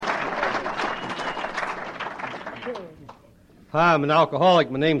Hi, I'm an alcoholic.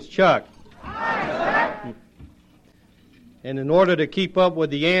 My name's Chuck. Hi, and in order to keep up with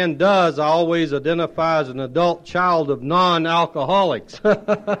the and does, I always identify as an adult child of non-alcoholics.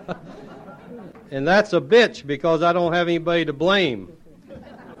 And that's a bitch because I don't have anybody to blame.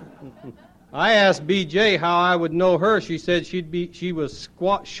 I asked BJ how I would know her. She said she was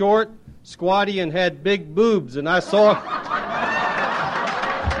short, squatty, and had big boobs, and I saw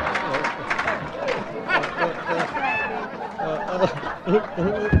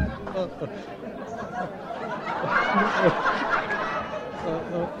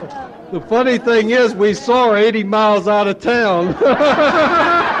the funny thing is, we saw her 80 miles out of town.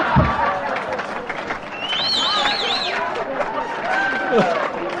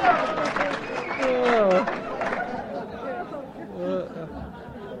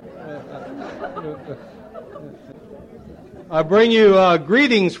 I bring you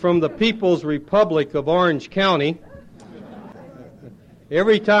greetings from the People's Republic of Orange County.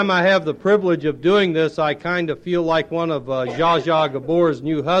 Every time I have the privilege of doing this, I kind of feel like one of Zsa Zsa Gabor's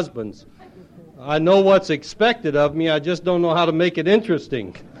new husbands. I know what's expected of me, I just don't know how to make it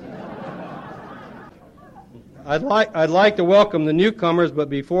interesting. I'd like to welcome the newcomers, but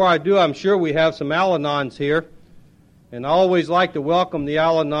before I do, I'm sure we have some Al-Anons here. And I always like to welcome the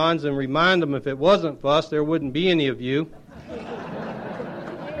Al-Anons and remind them if it wasn't for us, there wouldn't be any of you.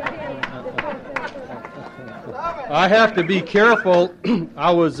 I have to be careful.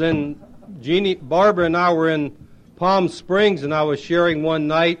 Barbara and I were in Palm Springs, and I was sharing one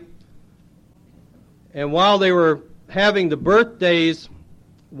night. And while they were having the birthdays,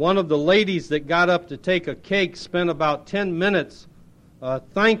 one of the ladies that got up to take a cake spent about 10 minutes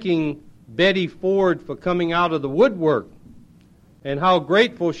thanking Betty Ford for coming out of the woodwork and how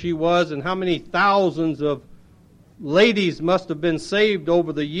grateful she was and how many thousands of ladies must have been saved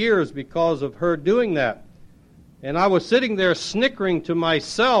over the years because of her doing that. And I was sitting there snickering to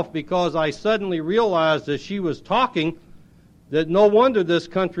myself because I suddenly realized as she was talking that no wonder this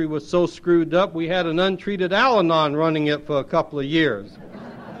country was so screwed up. We had an untreated Al-Anon running it for a couple of years.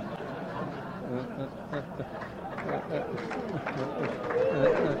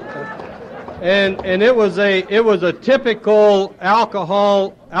 And it was a typical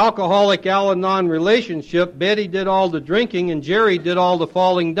alcoholic Al-Anon relationship. Betty did all the drinking and Jerry did all the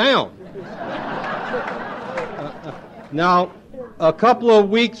falling down. Now, a couple of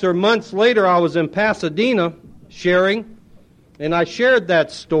weeks or months later, I was in Pasadena sharing, and I shared that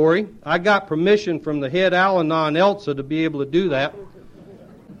story. I got permission from the head Al-Anon, Elsa, to be able to do that.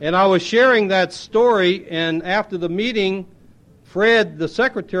 And I was sharing that story, and after the meeting, Fred, the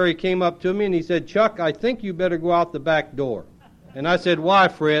secretary, came up to me and he said, "Chuck, I think you better go out the back door." And I said, "Why,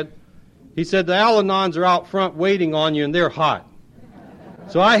 Fred?" He said, "The Al-Anons are out front waiting on you and they're hot."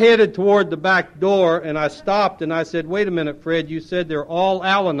 So I headed toward the back door and I stopped and I said, "Wait a minute, Fred, you said they're all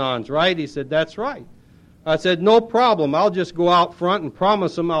Al-Anons, right?" He said, "That's right." I said, "No problem. I'll just go out front and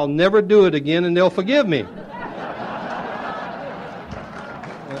promise them I'll never do it again and they'll forgive me."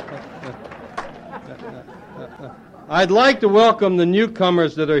 I'd like to welcome the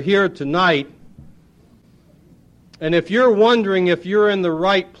newcomers that are here tonight. And if you're wondering if you're in the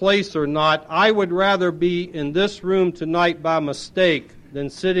right place or not, I would rather be in this room tonight by mistake than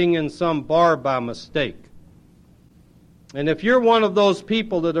sitting in some bar by mistake. And if you're one of those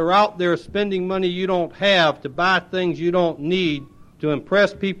people that are out there spending money you don't have to buy things you don't need to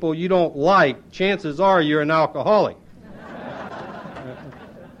impress people you don't like, chances are you're an alcoholic.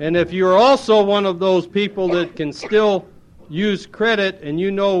 And if you're also one of those people that can still use credit and you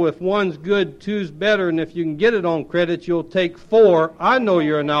know if one's good, two's better, and if you can get it on credit, you'll take 4, I know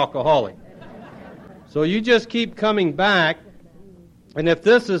you're an alcoholic. So you just keep coming back. And if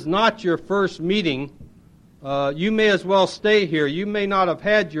this is not your first meeting, you may as well stay here. You may not have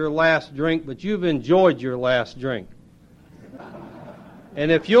had your last drink, but you've enjoyed your last drink.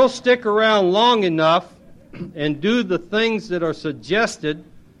 And if you'll stick around long enough and do the things that are suggested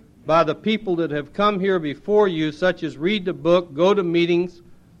by the people that have come here before you, such as read the book, go to meetings,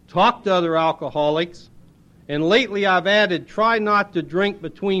 talk to other alcoholics, and lately I've added, try not to drink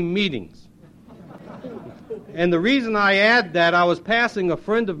between meetings. And the reason I add that, I was passing a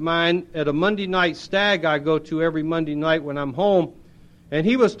friend of mine at a Monday night stag I go to every Monday night when I'm home, and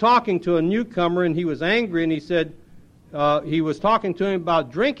he was talking to a newcomer, and he was angry, and he said he was talking to him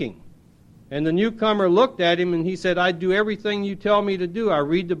about drinking. And the newcomer looked at him and he said, "I do everything you tell me to do. I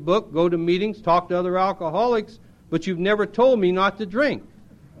read the book, go to meetings, talk to other alcoholics, but you've never told me not to drink."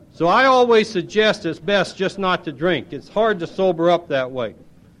 So I always suggest it's best just not to drink. It's hard to sober up that way.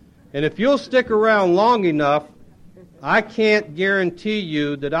 And if you'll stick around long enough I can't guarantee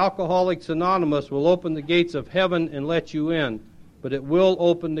you that Alcoholics Anonymous will open the gates of heaven and let you in, but it will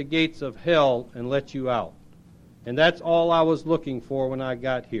open the gates of hell and let you out. And that's all I was looking for when I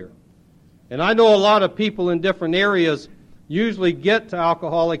got here. And I know a lot of people in different areas usually get to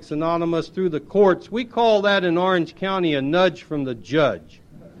Alcoholics Anonymous through the courts. We call that in Orange County a nudge from the judge.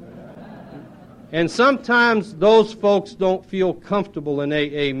 And sometimes those folks don't feel comfortable in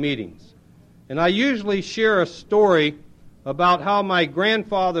AA meetings. And I usually share a story about how my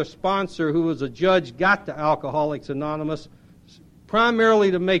grandfather's sponsor, who was a judge, got to Alcoholics Anonymous,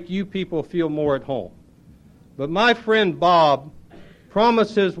 primarily to make you people feel more at home. But my friend Bob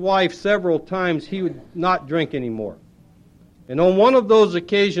promised his wife several times he would not drink anymore. And on one of those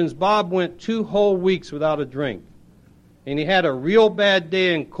occasions, Bob went 2 whole weeks without a drink. And he had a real bad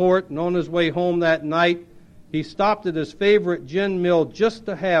day in court, and on his way home that night, he stopped at his favorite gin mill just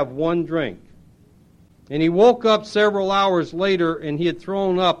to have one drink. And he woke up several hours later, and he had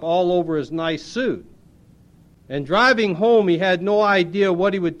thrown up all over his nice suit. And driving home, he had no idea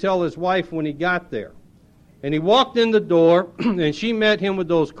what he would tell his wife when he got there. And he walked in the door, and she met him with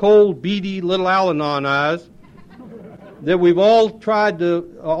those cold, beady little Al-Anon eyes that we've all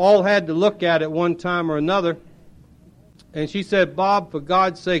had to look at one time or another. And she said, "Bob, for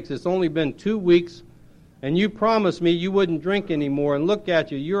God's sakes, it's only been 2 weeks, and you promised me you wouldn't drink anymore, and look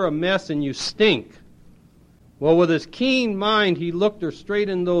at you, you're a mess and you stink." Well, with his keen mind, he looked her straight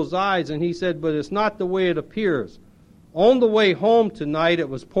in those eyes, and he said, "But it's not the way it appears. On the way home tonight, it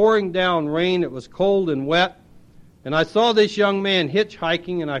was pouring down rain, it was cold and wet, and I saw this young man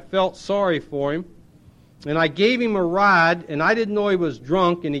hitchhiking, and I felt sorry for him. And I gave him a ride, and I didn't know he was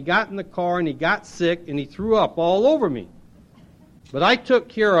drunk, and he got in the car, and he got sick, and he threw up all over me. But I took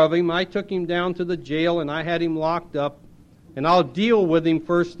care of him. I took him down to the jail, and I had him locked up, and I'll deal with him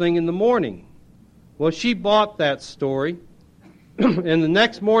first thing in the morning." Well, she bought that story. And the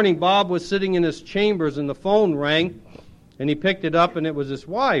next morning, Bob was sitting in his chambers, and the phone rang, and he picked it up, and it was his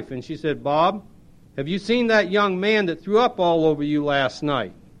wife. And she said, "Bob, have you seen that young man that threw up all over you last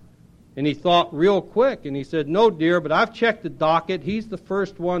night?" And he thought real quick, and he said, "No, dear, but I've checked the docket. He's the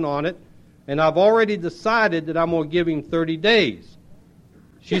first one on it, and I've already decided that I'm going to give him 30 days.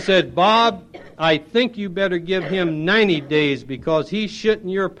 She said, "Bob, I think you better give him 90 days because he's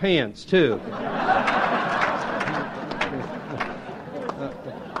shitting your pants, too."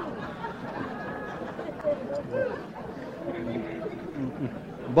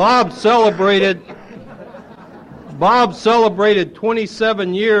 Bob celebrated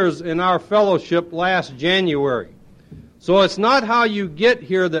 27 years in our fellowship last January. So it's not how you get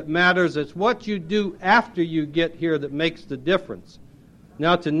here that matters, it's what you do after you get here that makes the difference.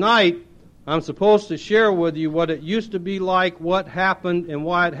 Now tonight, I'm supposed to share with you what it used to be like, what happened, and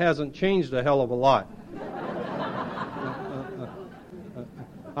why it hasn't changed a hell of a lot.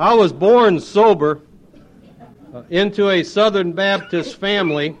 I was born sober into a Southern Baptist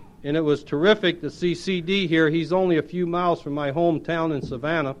family, and it was terrific to see CD here. He's only a few miles from my hometown in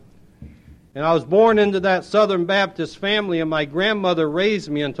Savannah. And I was born into that Southern Baptist family, and my grandmother raised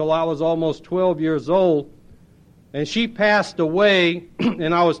me until I was almost 12 years old. And she passed away,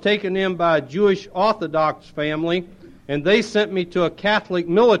 and I was taken in by a Jewish Orthodox family, and they sent me to a Catholic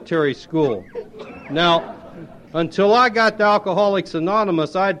military school. Now, until I got to Alcoholics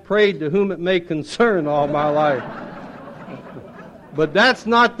Anonymous, I'd prayed to whom it may concern all my life. But that's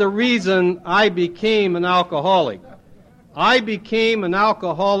not the reason I became an alcoholic. I became an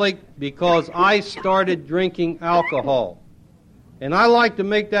alcoholic because I started drinking alcohol. And I like to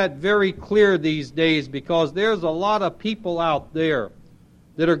make that very clear these days because there's a lot of people out there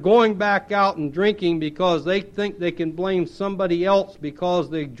that are going back out and drinking because they think they can blame somebody else because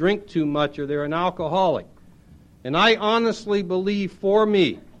they drink too much or they're an alcoholic. And I honestly believe for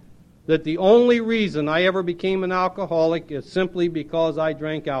me that the only reason I ever became an alcoholic is simply because I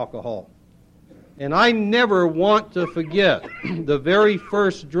drank alcohol. And I never want to forget the very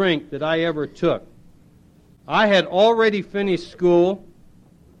first drink that I ever took. I had already finished school,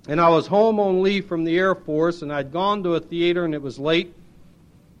 and I was home on leave from the Air Force, and I'd gone to a theater, and it was late.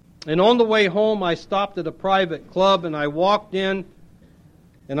 And on the way home, I stopped at a private club, and I walked in,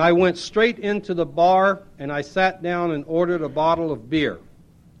 and I went straight into the bar, and I sat down and ordered a bottle of beer.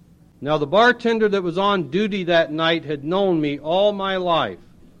 Now, the bartender that was on duty that night had known me all my life.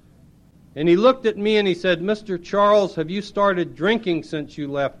 And he looked at me and he said, "Mr. Charles, have you started drinking since you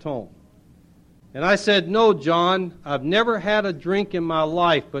left home?" And I said, "No, John, I've never had a drink in my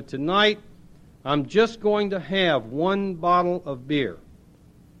life, but tonight I'm just going to have one bottle of beer."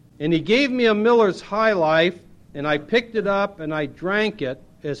 And he gave me a Miller's High Life, and I picked it up and I drank it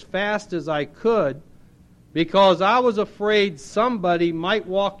as fast as I could. because I was afraid somebody might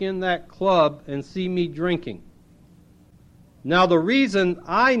walk in that club and see me drinking. Now, the reason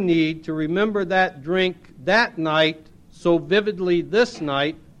I need to remember that drink that night so vividly this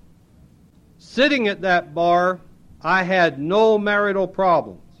night, sitting at that bar, I had no marital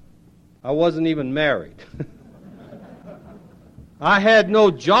problems. I wasn't even married. I had no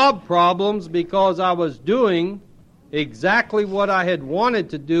job problems because I was doing exactly what I had wanted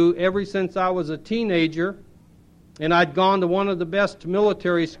to do ever since I was a teenager, and I'd gone to one of the best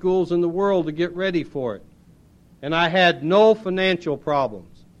military schools in the world to get ready for it. And I had no financial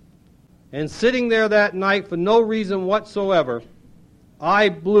problems. And sitting there that night for no reason whatsoever, I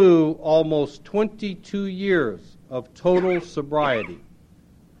blew almost 22 years of total sobriety.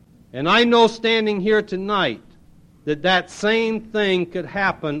 And I know standing here tonight that that same thing could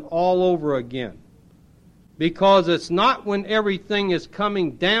happen all over again. Because it's not when everything is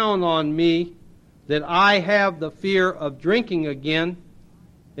coming down on me that I have the fear of drinking again.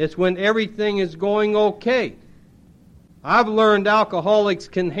 It's when everything is going okay. I've learned alcoholics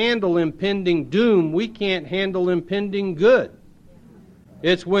can handle impending doom. We can't handle impending good.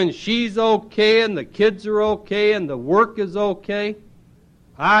 It's when she's okay and the kids are okay and the work is okay.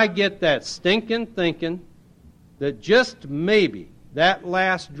 I get that stinking thinking that just maybe that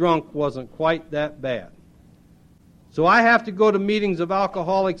last drunk wasn't quite that bad. So I have to go to meetings of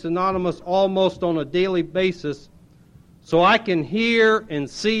Alcoholics Anonymous almost on a daily basis so I can hear and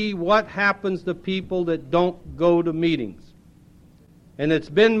see what happens to people that don't go to meetings. And it's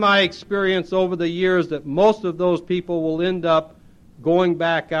been my experience over the years that most of those people will end up going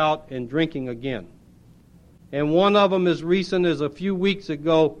back out and drinking again. And one of them as recent as a few weeks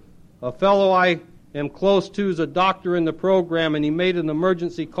ago, a fellow I am close to is a doctor in the program, and he made an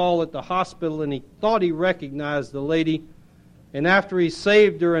emergency call at the hospital, and he thought he recognized the lady. And after he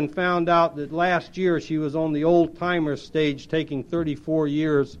saved her and found out that last year she was on the old-timer stage taking 34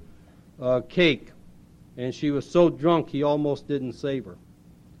 years cake, and she was so drunk he almost didn't save her.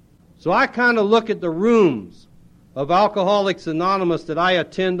 So I kind of look at the rooms of Alcoholics Anonymous that I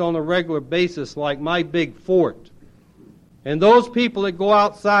attend on a regular basis like my big fort. And those people that go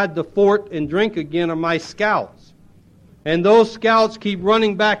outside the fort and drink again are my scouts. And those scouts keep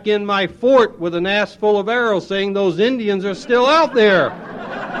running back in my fort with an ass full of arrows saying those Indians are still out there.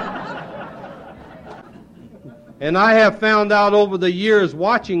 And I have found out over the years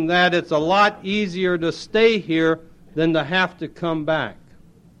watching that it's a lot easier to stay here than to have to come back.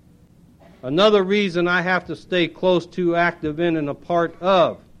 Another reason I have to stay close to, active in, and a part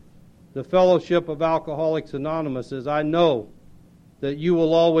of the Fellowship of Alcoholics Anonymous is I know that you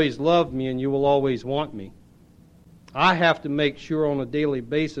will always love me and you will always want me. I have to make sure on a daily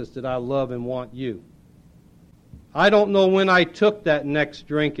basis that I love and want you. I don't know when I took that next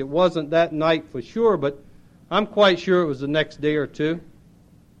drink. It wasn't that night for sure, but I'm quite sure it was the next day or two.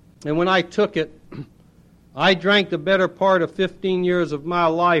 And when I took it, I drank the better part of 15 years of my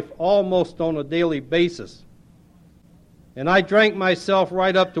life almost on a daily basis. And I drank myself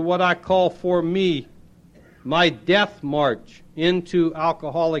right up to what I call for me my death march into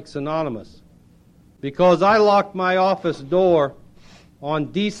Alcoholics Anonymous. Because I locked my office door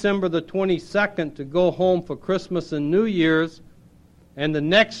on December the 22nd to go home for Christmas and New Year's. And the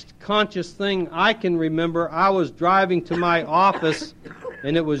next conscious thing I can remember, I was driving to my office,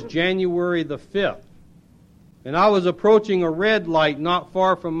 and it was January the 5th. And I was approaching a red light not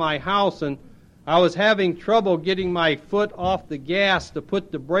far from my house, and I was having trouble getting my foot off the gas to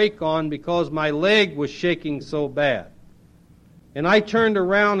put the brake on because my leg was shaking so bad. And I turned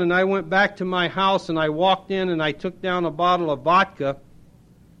around and I went back to my house and I walked in and I took down a bottle of vodka.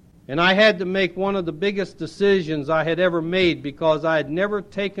 And I had to make one of the biggest decisions I had ever made because I had never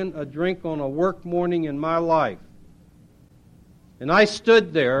taken a drink on a work morning in my life. And I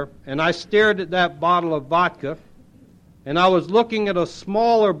stood there and I stared at that bottle of vodka. And I was looking at a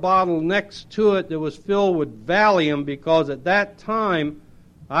smaller bottle next to it that was filled with Valium because at that time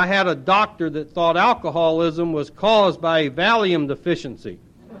I had a doctor that thought alcoholism was caused by a Valium deficiency.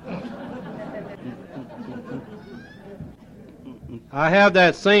 I have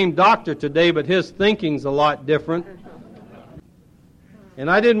that same doctor today, but his thinking's a lot different.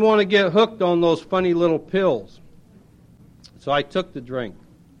 And I didn't want to get hooked on those funny little pills. So I took the drink.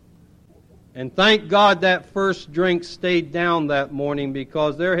 And thank God that first drink stayed down that morning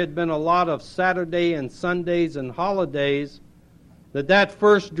because there had been a lot of Saturday and Sundays and holidays that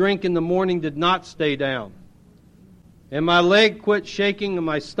first drink in the morning did not stay down. And my leg quit shaking and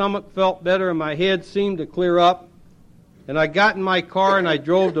my stomach felt better and my head seemed to clear up. And I got in my car and I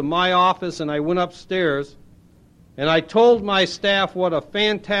drove to my office and I went upstairs and I told my staff what a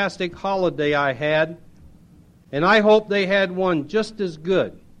fantastic holiday I had And I hope they had one just as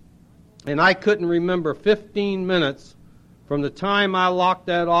good. And I couldn't remember 15 minutes from the time I locked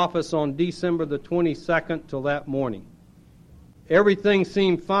that office on December the 22nd till that morning. Everything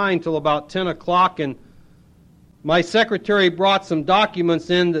seemed fine till about 10 o'clock, and my secretary brought some documents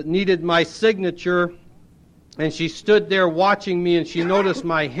in that needed my signature, and she stood there watching me, and she noticed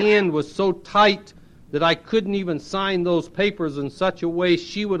my hand was so tight that I couldn't even sign those papers in such a way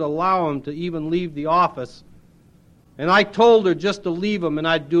she would allow them to even leave the office. And I told her just to leave them and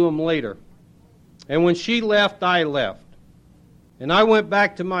I'd do them later. And when she left, I left. And I went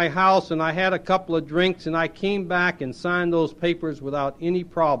back to my house and I had a couple of drinks and I came back and signed those papers without any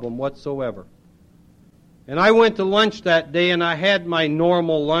problem whatsoever. And I went to lunch that day and I had my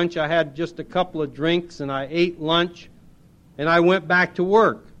normal lunch. I had just a couple of drinks and I ate lunch and I went back to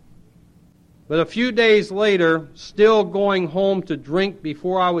work. But a few days later, still going home to drink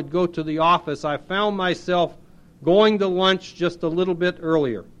before I would go to the office, I found myself going to lunch just a little bit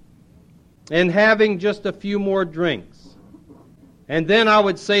earlier and having just a few more drinks. And then I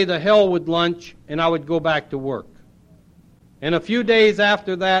would say the hell with lunch and I would go back to work. And a few days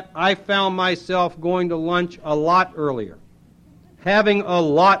after that, I found myself going to lunch a lot earlier, having a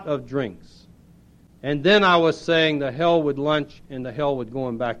lot of drinks. And then I was saying the hell with lunch and the hell with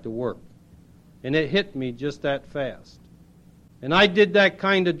going back to work. And it hit me just that fast. And I did that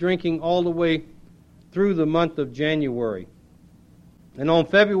kind of drinking all the way through the month of January. And on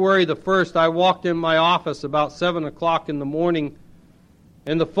February the 1st, I walked in my office about 7 o'clock in the morning,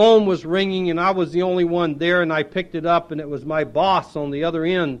 and the phone was ringing, and I was the only one there, and I picked it up, and it was my boss on the other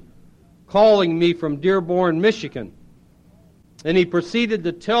end calling me from Dearborn, Michigan. And he proceeded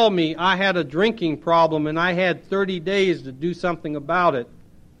to tell me I had a drinking problem, and I had 30 days to do something about it.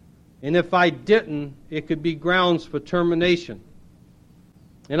 And if I didn't, it could be grounds for termination.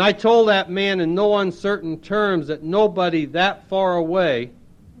 And I told that man in no uncertain terms that nobody that far away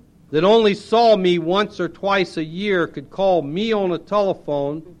that only saw me once or twice a year could call me on a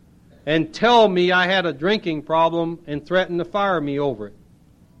telephone and tell me I had a drinking problem and threaten to fire me over it.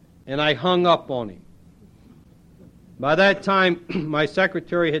 And I hung up on him. By that time, my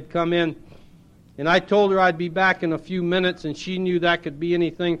secretary had come in, and I told her I'd be back in a few minutes, and she knew that could be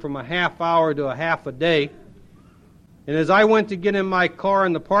anything from a half hour to a half a day. And as I went to get in my car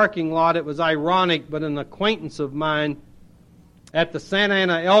in the parking lot, it was ironic, but an acquaintance of mine at the Santa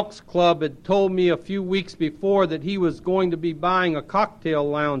Ana Elks Club had told me a few weeks before that he was going to be buying a cocktail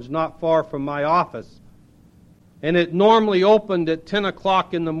lounge not far from my office. And it normally opened at 10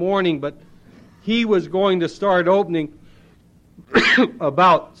 o'clock in the morning, but he was going to start opening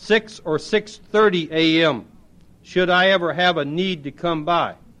about 6 or 6:30 a.m. should I ever have a need to come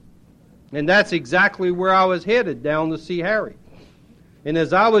by. And that's exactly where I was headed, down to see Harry. And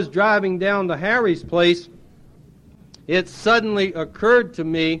as I was driving down to Harry's place, it suddenly occurred to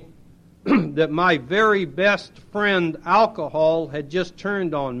me that my very best friend, alcohol, had just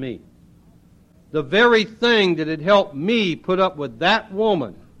turned on me. The very thing that had helped me put up with that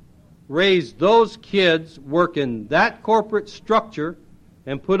woman, raise those kids, work in that corporate structure,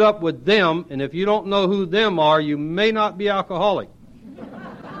 and put up with them, and if you don't know who them are, you may not be alcoholic.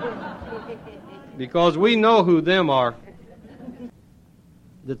 Because we know who them are.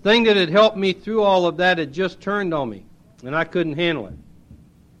 The thing that had helped me through all of that had just turned on me, and I couldn't handle it.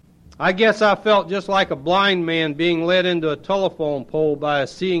 I guess I felt just like a blind man being led into a telephone pole by a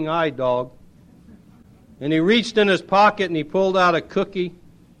seeing eye dog. And he reached in his pocket and he pulled out a cookie,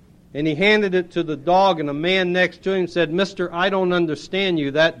 and he handed it to the dog, and a man next to him said, "Mister, I don't understand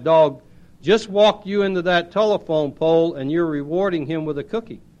you. That dog just walked you into that telephone pole, and you're rewarding him with a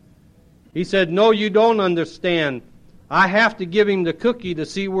cookie." He said, "No, you don't understand. I have to give him the cookie to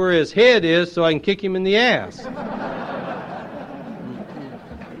see where his head is so I can kick him in the ass."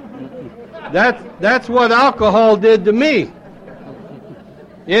 That's what alcohol did to me.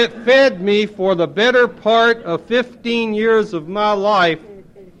 It fed me for the better part of 15 years of my life,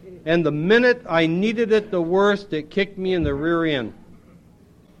 and the minute I needed it the worst, it kicked me in the rear end.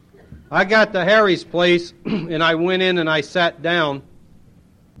 I got to Harry's place, and I went in and I sat down,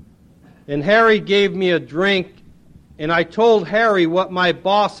 and Harry gave me a drink, and I told Harry what my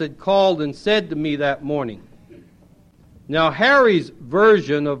boss had called and said to me that morning. Now, Harry's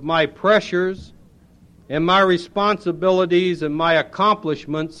version of my pressures and my responsibilities and my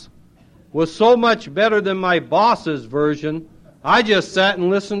accomplishments was so much better than my boss's version, I just sat and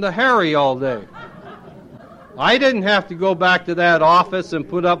listened to Harry all day. I didn't have to go back to that office and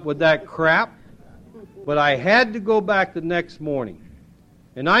put up with that crap, but I had to go back the next morning.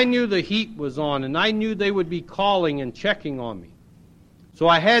 And I knew the heat was on, and I knew they would be calling and checking on me. So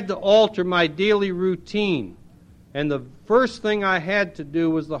I had to alter my daily routine. And the first thing I had to do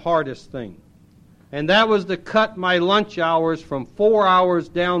was the hardest thing. And that was to cut my lunch hours from 4 hours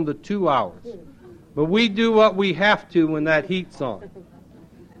down to 2 hours. But we do what we have to when that heat's on.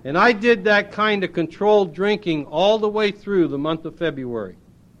 And I did that kind of controlled drinking all the way through the month of February.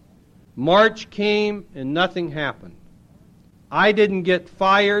 March came and nothing happened. I didn't get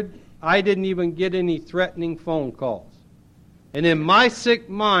fired. I didn't even get any threatening phone calls. And in my sick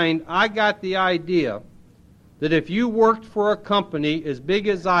mind, I got the idea that if you worked for a company as big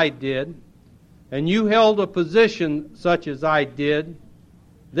as I did, and you held a position such as I did,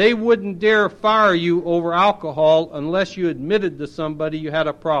 they wouldn't dare fire you over alcohol unless you admitted to somebody you had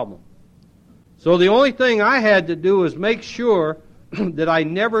a problem. So the only thing I had to do was make sure that I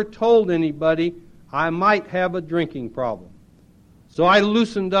never told anybody I might have a drinking problem. So I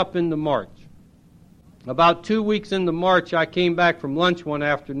loosened up into March. About 2 weeks into March, I came back from lunch one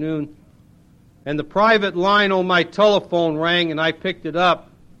afternoon, and the private line on my telephone rang, and I picked it up.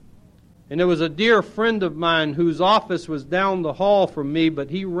 And it was a dear friend of mine whose office was down the hall from me, but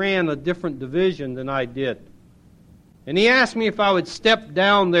he ran a different division than I did. And he asked me if I would step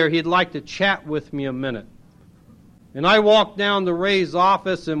down there. He'd like to chat with me a minute. And I walked down to Ray's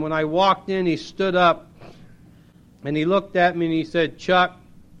office, and when I walked in, he stood up, and he looked at me, and he said, "Chuck,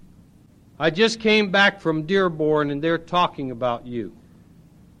 I just came back from Dearborn, and they're talking about you.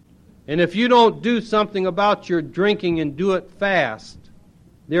 And if you don't do something about your drinking and do it fast,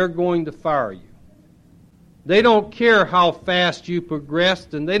 they're going to fire you. They don't care how fast you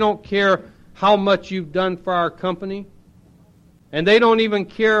progressed, and they don't care how much you've done for our company, and they don't even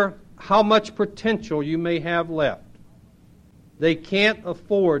care how much potential you may have left. They can't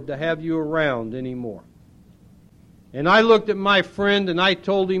afford to have you around anymore." And I looked at my friend, and I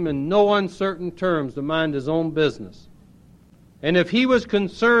told him in no uncertain terms to mind his own business. And if he was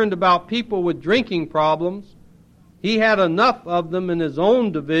concerned about people with drinking problems, he had enough of them in his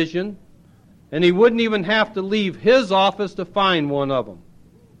own division, and he wouldn't even have to leave his office to find one of them.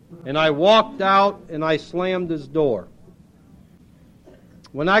 And I walked out, and I slammed his door.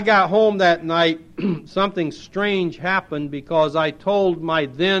 When I got home that night, something strange happened because I told my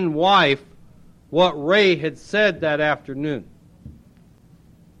then wife what Ray had said that afternoon.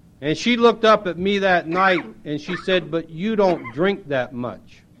 And she looked up at me that night, and she said, "But you don't drink that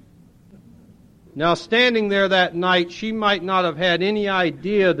much." Now, standing there that night, she might not have had any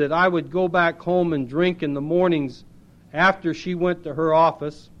idea that I would go back home and drink in the mornings after she went to her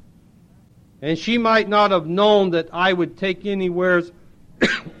office. And she might not have known that I would take anywhere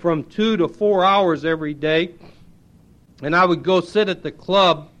from 2 to 4 hours every day, and I would go sit at the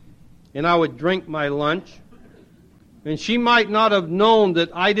club, and I would drink my lunch. And she might not have known that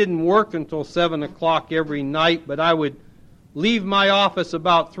I didn't work until 7 o'clock every night, but I would leave my office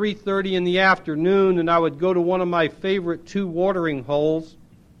about 3:30 in the afternoon, and I would go to one of my favorite 2 watering holes,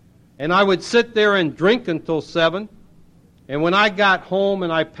 and I would sit there and drink until 7. And when I got home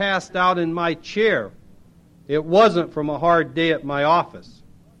and I passed out in my chair, it wasn't from a hard day at my office.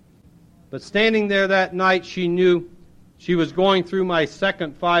 But standing there that night, she knew she was going through my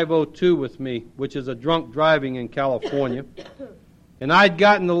second 502 with me, which is a drunk driving in California. And I'd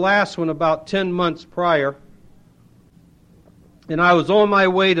gotten the last one about 10 months prior. And I was on my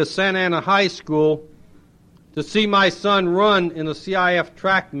way to Santa Ana High School to see my son run in a CIF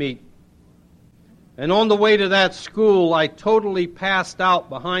track meet. And on the way to that school, I totally passed out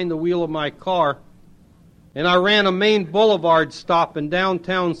behind the wheel of my car. And I ran a main boulevard stop in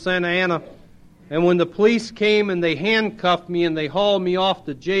downtown Santa Ana. And when the police came and they handcuffed me and they hauled me off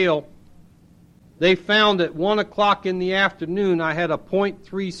to jail, they found at 1 o'clock in the afternoon I had a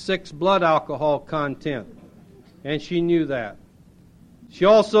 .36 blood alcohol content. And she knew that. She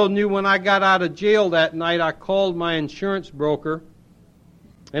also knew when I got out of jail that night, I called my insurance broker,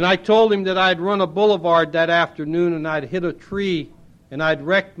 and I told him that I'd run a boulevard that afternoon and I'd hit a tree and I'd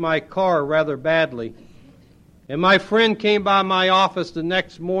wrecked my car rather badly. And my friend came by my office the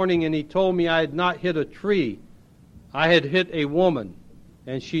next morning and he told me I had not hit a tree. I had hit a woman,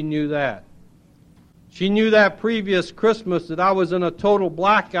 and she knew that. She knew that previous Christmas that I was in a total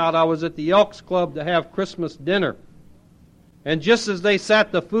blackout. I was at the Elks Club to have Christmas dinner. And just as they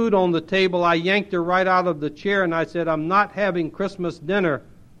sat the food on the table, I yanked her right out of the chair and I said, "I'm not having Christmas dinner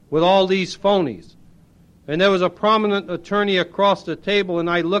with all these phonies." And there was a prominent attorney across the table, and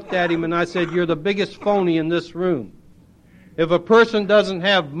I looked at him and I said, "You're the biggest phony in this room. If a person doesn't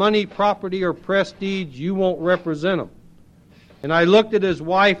have money, property, or prestige, you won't represent them." And I looked at his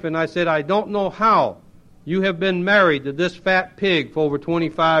wife and I said, "I don't know how you have been married to this fat pig for over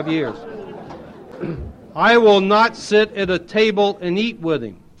 25 years. I will not sit at a table and eat with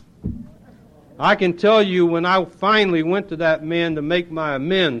him. I can tell you when I finally went to that man to make my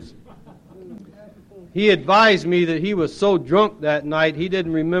amends, he advised me that he was so drunk that night he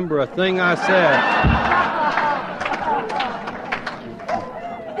didn't remember a thing I said.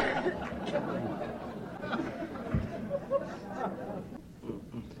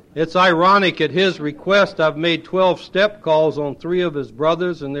 It's ironic, at his request, I've made 12 step calls on 3 of his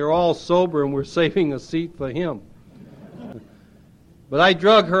brothers, and they're all sober, and we're saving a seat for him. But I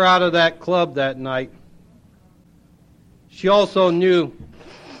drug her out of that club that night. She also knew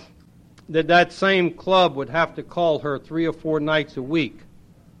that that same club would have to call her 3 or 4 nights a week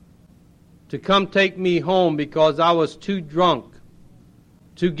to come take me home because I was too drunk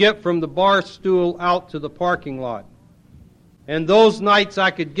to get from the bar stool out to the parking lot. And those nights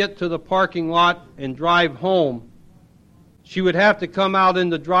I could get to the parking lot and drive home, she would have to come out in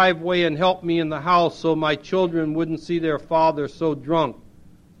the driveway and help me in the house so my children wouldn't see their father so drunk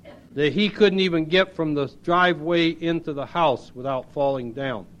that he couldn't even get from the driveway into the house without falling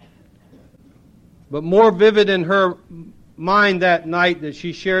down. But more vivid in her mind that night that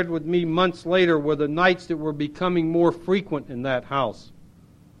she shared with me months later were the nights that were becoming more frequent in that house.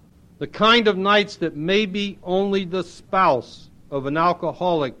 The kind of nights that maybe only the spouse of an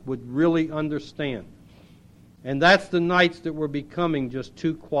alcoholic would really understand. And that's the nights that were becoming just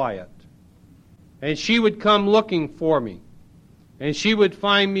too quiet. And she would come looking for me. And she would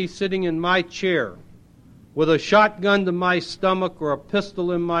find me sitting in my chair with a shotgun to my stomach or a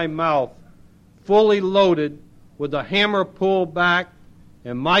pistol in my mouth, fully loaded, with a hammer pulled back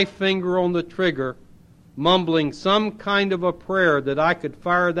and my finger on the trigger, mumbling some kind of a prayer that I could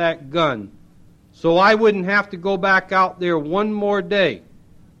fire that gun so I wouldn't have to go back out there one more day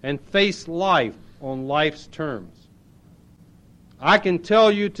and face life on life's terms. I can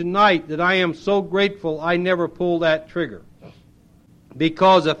tell you tonight that I am so grateful I never pulled that trigger,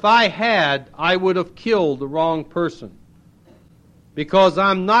 because if I had, I would have killed the wrong person. Because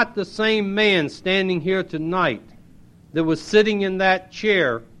I'm not the same man standing here tonight that was sitting in that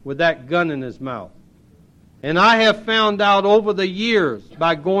chair with that gun in his mouth. And I have found out over the years,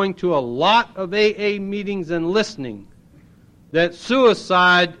 by going to a lot of AA meetings and listening, that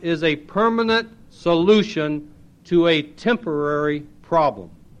suicide is a permanent solution to a temporary problem.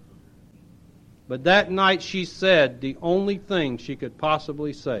 But that night she said the only thing she could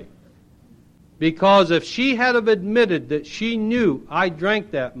possibly say. Because if she had have admitted that she knew I drank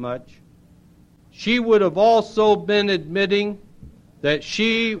that much, she would have also been admitting that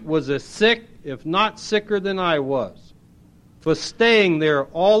she was as sick, if not sicker than I was, for staying there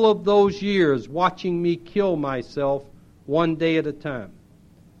all of those years watching me kill myself one day at a time.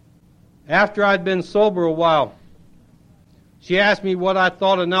 After I'd been sober a while, she asked me what I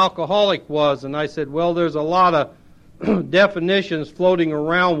thought an alcoholic was, and I said, well, there's a lot of definitions floating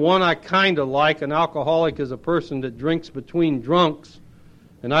around. One I kind of like. An alcoholic is a person that drinks between drunks,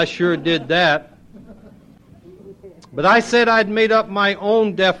 and I sure did that. But I said I'd made up my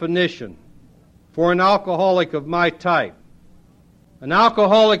own definition for an alcoholic of my type. An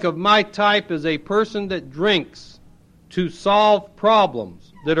alcoholic of my type is a person that drinks to solve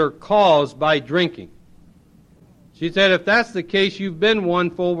problems that are caused by drinking. She said, if that's the case, you've been one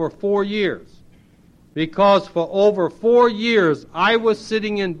for over 4 years. Because for over 4 years, I was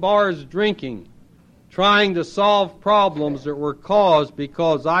sitting in bars drinking, trying to solve problems that were caused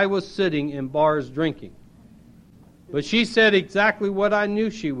because I was sitting in bars drinking. But she said exactly what I knew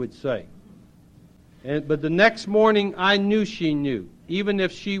she would say. But the next morning, I knew she knew, even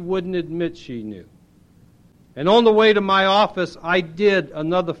if she wouldn't admit she knew. And on the way to my office, I did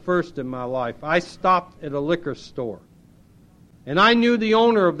another first in my life. I stopped at a liquor store. And I knew the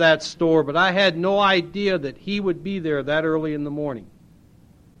owner of that store, but I had no idea that he would be there that early in the morning.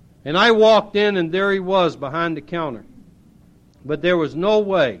 And I walked in, and there he was behind the counter. But there was no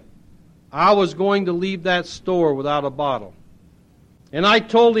way I was going to leave that store without a bottle. And I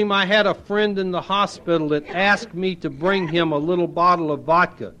told him I had a friend in the hospital that asked me to bring him a little bottle of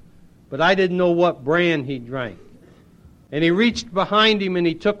vodka, but I didn't know what brand he drank. And he reached behind him and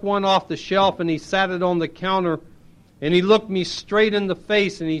he took one off the shelf and he sat it on the counter and he looked me straight in the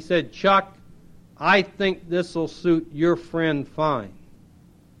face and he said, Chuck, I think this'll suit your friend fine.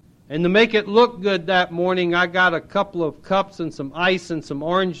 And to make it look good that morning, I got a couple of cups and some ice and some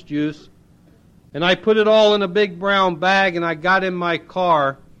orange juice. And I put it all in a big brown bag, and I got in my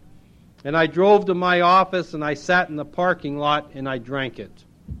car, and I drove to my office, and I sat in the parking lot, and I drank it.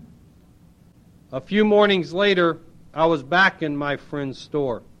 A few mornings later, I was back in my friend's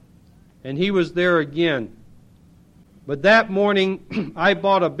store, and he was there again. But that morning, I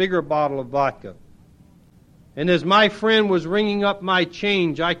bought a bigger bottle of vodka. And as my friend was ringing up my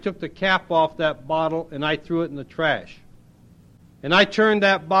change, I took the cap off that bottle and I threw it in the trash. And I turned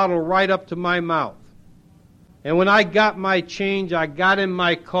that bottle right up to my mouth. And when I got my change, I got in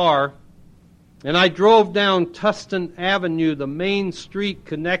my car and I drove down Tustin Avenue, the main street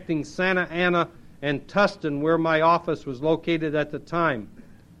connecting Santa Ana and Tustin, where my office was located at the time.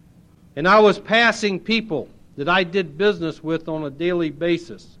 And I was passing people that I did business with on a daily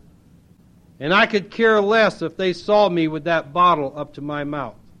basis. And I could care less if they saw me with that bottle up to my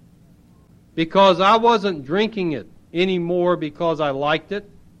mouth. Because I wasn't drinking it anymore because I liked it.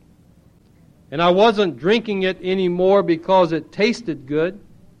 And I wasn't drinking it anymore because it tasted good.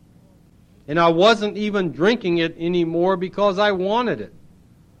 And I wasn't even drinking it anymore because I wanted it.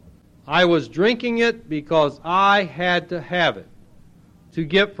 I was drinking it because I had to have it to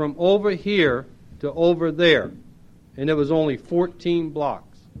get from over here to over there. And it was only 14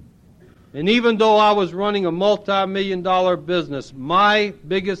 blocks. And even though I was running a multi-million-dollar business, my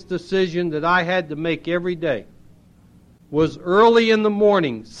biggest decision that I had to make every day was early in the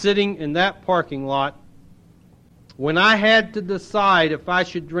morning, sitting in that parking lot, when I had to decide if I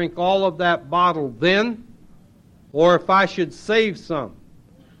should drink all of that bottle then or if I should save some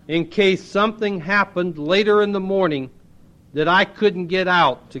in case something happened later in the morning that I couldn't get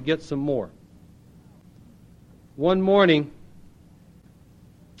out to get some more. One morning,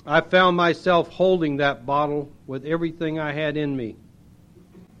 I found myself holding that bottle with everything I had in me,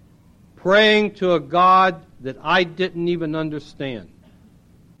 praying to a God that I didn't even understand,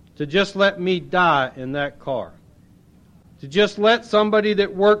 to just let me die in that car, to just let somebody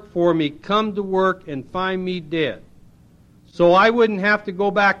that worked for me come to work and find me dead, so I wouldn't have to go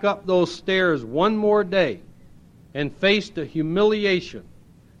back up those stairs one more day and face the humiliation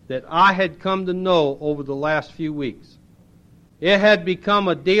that I had come to know over the last few weeks. It had become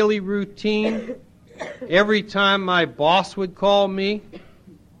a daily routine. Every time my boss would call me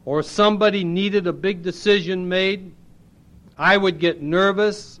or somebody needed a big decision made, I would get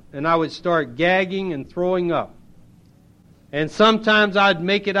nervous and I would start gagging and throwing up. And sometimes I'd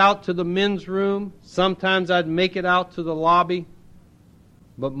make it out to the men's room. Sometimes I'd make it out to the lobby.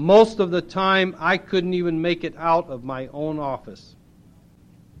 But most of the time, I couldn't even make it out of my own office.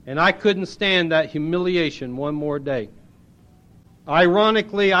 And I couldn't stand that humiliation one more day.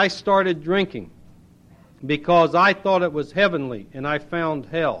 Ironically, I started drinking because I thought it was heavenly and I found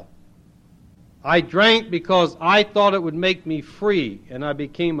hell. I drank because I thought it would make me free and I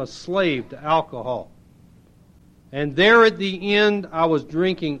became a slave to alcohol. And there at the end, I was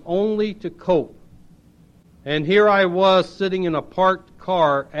drinking only to cope. And here I was sitting in a parked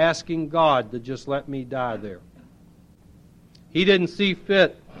car asking God to just let me die there. He didn't see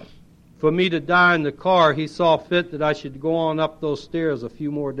fit for me to die in the car. He saw fit that I should go on up those stairs a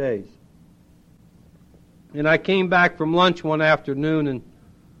few more days. And I came back from lunch one afternoon and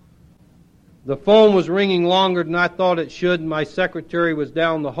the phone was ringing longer than I thought it should, and my secretary was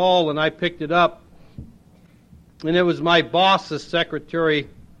down the hall and I picked it up. And it was my boss's secretary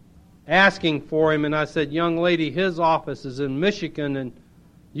asking for him, and I said, "Young lady, his office is in Michigan and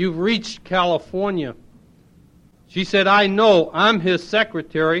you've reached California." She said, "I know, I'm his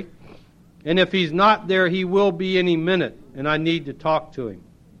secretary, and if he's not there, he will be any minute, and I need to talk to him."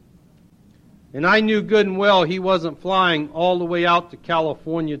 And I knew good and well he wasn't flying all the way out to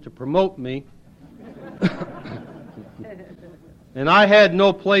California to promote me. And I had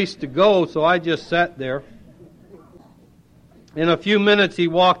no place to go, so I just sat there. In a few minutes, he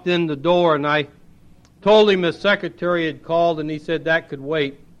walked in the door, and I told him his secretary had called, and he said that could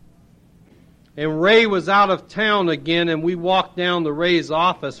wait. And Ray was out of town again, and we walked down to Ray's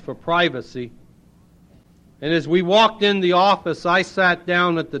office for privacy. And as we walked in the office, I sat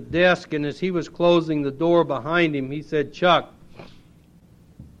down at the desk, and as he was closing the door behind him, he said, "Chuck,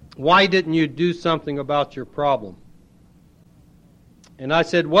 why didn't you do something about your problem?" And I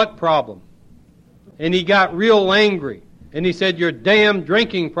said, "What problem?" And he got real angry. And he said, "Your damn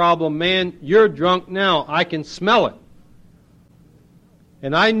drinking problem, man. You're drunk now. I can smell it."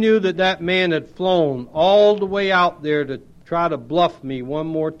 And I knew that that man had flown all the way out there to try to bluff me one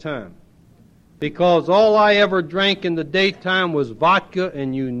more time. Because all I ever drank in the daytime was vodka,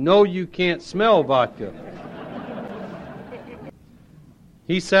 and you know you can't smell vodka.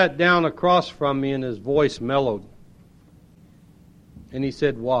 He sat down across from me and his voice mellowed. And he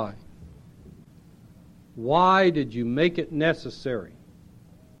said, "Why? Why did you make it necessary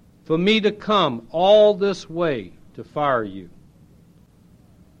for me to come all this way to fire you?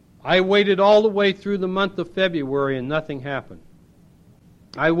 I waited all the way through the month of February and nothing happened.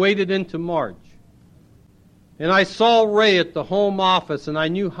 I waited into March. And I saw Ray at the home office, and I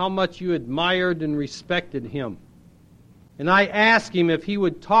knew how much you admired and respected him. And I asked him if he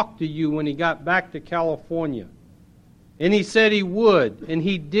would talk to you when he got back to California. And he said he would, and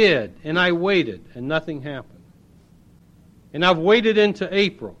he did, and I waited, and nothing happened. And I've waited into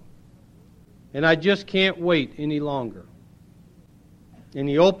April, and I just can't wait any longer. And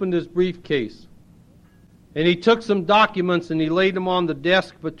he opened his briefcase, and he took some documents, and he laid them on the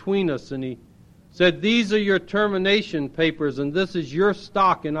desk between us, and he said, "These are your termination papers, and this is your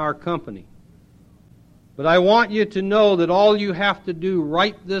stock in our company. But I want you to know that all you have to do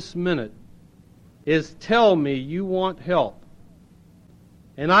right this minute is tell me you want help.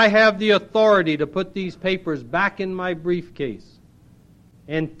 And I have the authority to put these papers back in my briefcase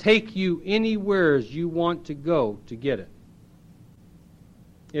and take you anywhere you want to go to get it."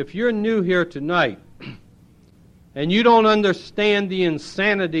 If you're new here tonight and you don't understand the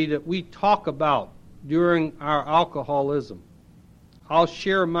insanity that we talk about during our alcoholism, I'll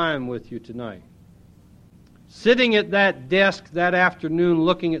share mine with you tonight. Sitting at that desk that afternoon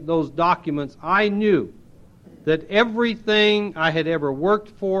looking at those documents, I knew that everything I had ever worked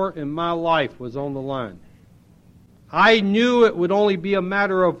for in my life was on the line. I knew it would only be a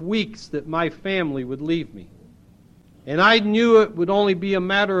matter of weeks that my family would leave me. And I knew it would only be a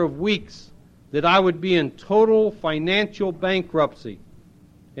matter of weeks that I would be in total financial bankruptcy.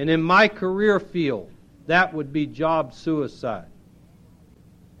 And in my career field, that would be job suicide.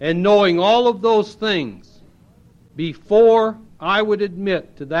 And knowing all of those things, before I would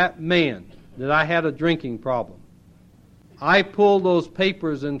admit to that man that I had a drinking problem, I pulled those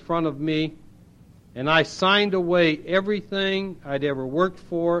papers in front of me and I signed away everything I'd ever worked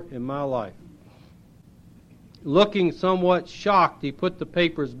for in my life. Looking somewhat shocked, he put the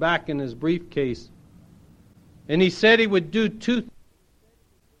papers back in his briefcase, and he said he would do two things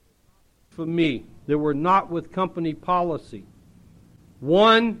for me that were not with company policy.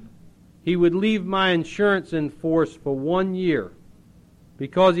 One, he would leave my insurance in force for 1 year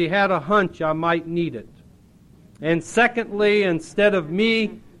because he had a hunch I might need it. And secondly, instead of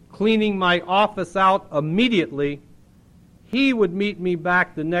me cleaning my office out immediately, he would meet me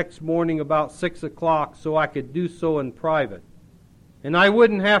back the next morning about 6 o'clock so I could do so in private. And I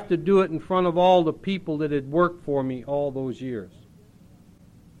wouldn't have to do it in front of all the people that had worked for me all those years.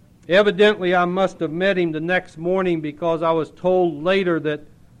 Evidently, I must have met him the next morning because I was told later that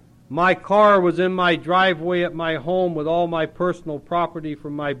my car was in my driveway at my home with all my personal property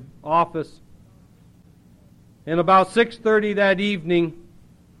from my office. And about 6:30 that evening,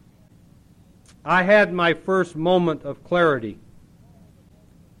 I had my first moment of clarity.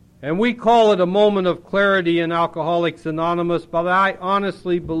 And we call it a moment of clarity in Alcoholics Anonymous, but I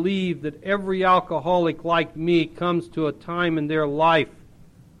honestly believe that every alcoholic like me comes to a time in their life,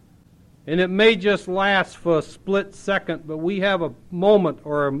 and it may just last for a split second, but we have a moment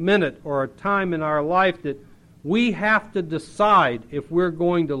or a minute or a time in our life that we have to decide if we're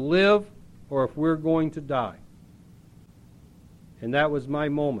going to live or if we're going to die. And that was my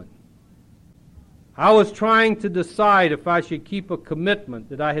moment. I was trying to decide if I should keep a commitment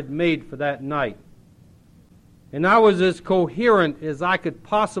that I had made for that night. And I was as coherent as I could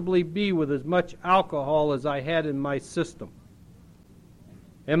possibly be with as much alcohol as I had in my system.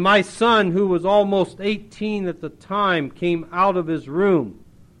 And my son, who was almost 18 at the time, came out of his room.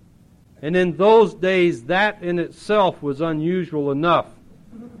 And in those days, that in itself was unusual enough.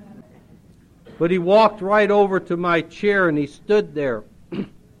 But he walked right over to my chair and he stood there.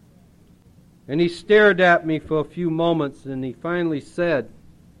 And he stared at me for a few moments, and he finally said,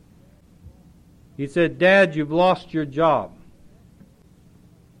 "Dad, you've lost your job.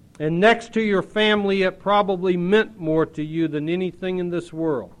 And next to your family, it probably meant more to you than anything in this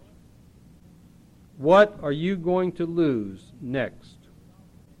world. What are you going to lose next?"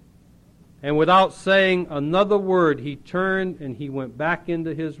 And without saying another word, he turned and he went back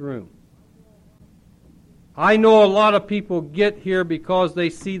into his room. I know a lot of people get here because they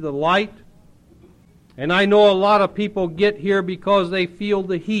see the light. And I know a lot of people get here because they feel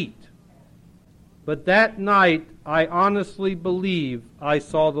the heat. But that night, I honestly believe I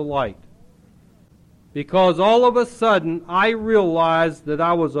saw the light. Because all of a sudden, I realized that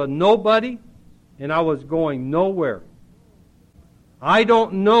I was a nobody and I was going nowhere. I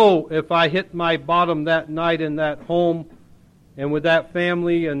don't know if I hit my bottom that night in that home and with that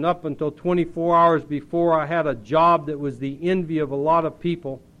family, and up until 24 hours before, I had a job that was the envy of a lot of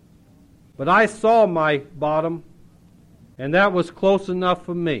people. But I saw my bottom, and that was close enough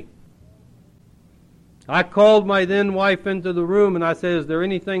for me. I called my then wife into the room, and I said, "Is there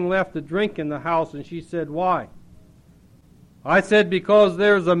anything left to drink in the house?" And she said, "Why?" I said, "Because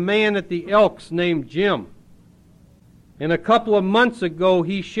there's a man at the Elks named Jim, And a couple of months ago,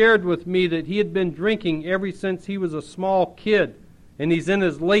 he shared with me that he had been drinking ever since he was a small kid. And he's in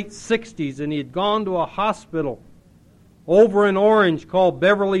his late 60s, and he had gone to a hospital over in Orange called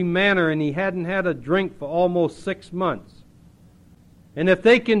Beverly Manor, and he hadn't had a drink for almost 6 months. And if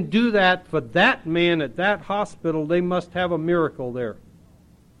they can do that for that man at that hospital, they must have a miracle there.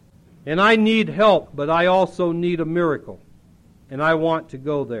 And I need help, but I also need a miracle. And I want to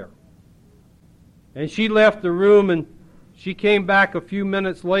go there. And she left the room, and she came back a few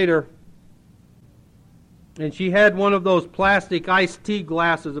minutes later, and she had one of those plastic iced tea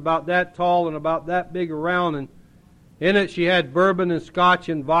glasses about that tall and about that big around, and in it she had bourbon and scotch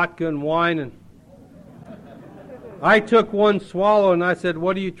and vodka and wine. And I took one swallow and I said,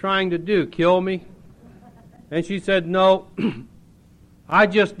 "What are you trying to do, kill me?" And she said, "No, I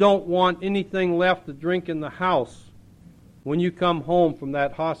just don't want anything left to drink in the house when you come home from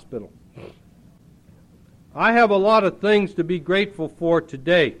that hospital." I have a lot of things to be grateful for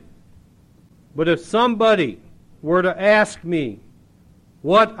today. But if somebody were to ask me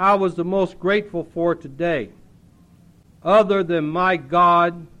what I was the most grateful for today, other than my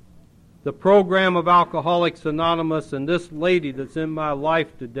God, the program of Alcoholics Anonymous, and this lady that's in my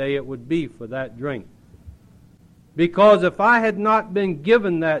life today, it would be for that drink. Because if I had not been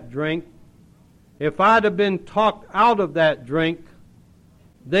given that drink, if I'd have been talked out of that drink,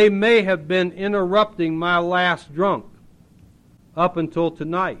 they may have been interrupting my last drunk up until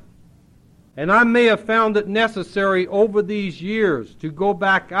tonight. And I may have found it necessary over these years to go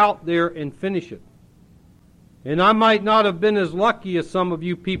back out there and finish it. And I might not have been as lucky as some of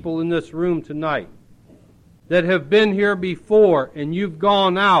you people in this room tonight that have been here before, and you've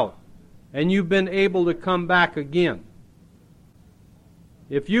gone out and you've been able to come back again.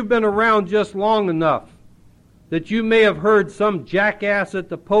 If you've been around just long enough that you may have heard some jackass at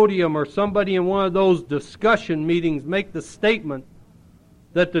the podium or somebody in one of those discussion meetings make the statement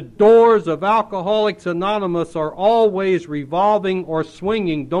that the doors of Alcoholics Anonymous are always revolving or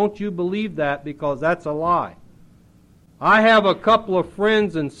swinging, don't you believe that, because that's a lie. I have a couple of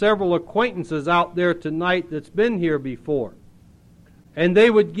friends and several acquaintances out there tonight that's been here before, and they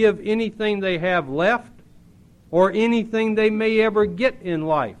would give anything they have left or anything they may ever get in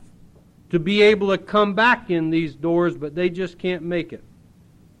life to be able to come back in these doors, but they just can't make it.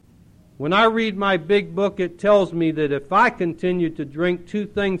 When I read my big book, it tells me that if I continued to drink, two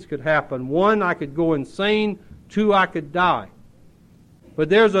things could happen. One, I could go insane. Two, I could die. But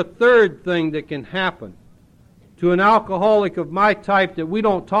there's a third thing that can happen to an alcoholic of my type that we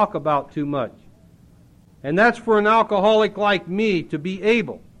don't talk about too much. And that's for an alcoholic like me to be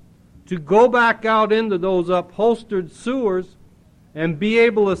able to go back out into those upholstered sewers and be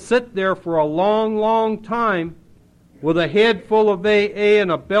able to sit there for a long, long time with a head full of AA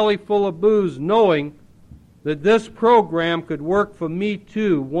and a belly full of booze, knowing that this program could work for me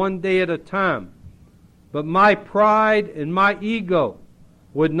too, one day at a time. But my pride and my ego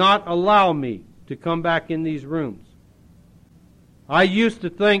would not allow me to come back in these rooms. I used to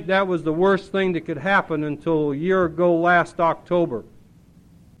think that was the worst thing that could happen until a year ago last October,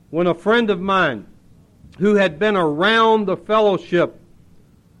 when a friend of mine who had been around the fellowship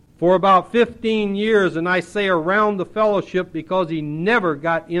for about 15 years, and I say around the fellowship because he never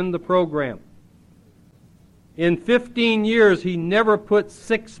got in the program. In 15 years, he never put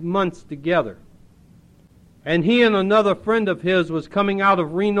 6 months together. And he and another friend of his was coming out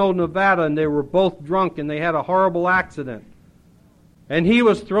of Reno, Nevada, and they were both drunk, and they had a horrible accident. And he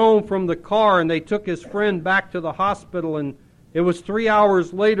was thrown from the car, and they took his friend back to the hospital, and it was 3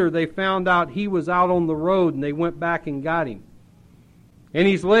 hours later they found out he was out on the road, and they went back and got him. And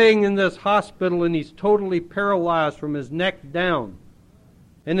he's laying in this hospital, and he's totally paralyzed from his neck down.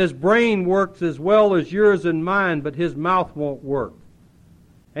 And his brain works as well as yours and mine, but his mouth won't work.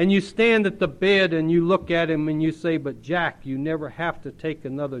 And you stand at the bed and you look at him and you say, "But Jack, you never have to take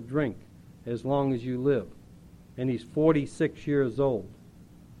another drink as long as you live." And he's 46 years old.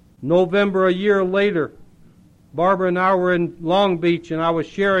 November, a year later, Barbara and I were in Long Beach, and I was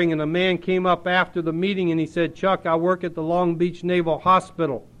sharing, and a man came up after the meeting, and he said, "Chuck, I work at the Long Beach Naval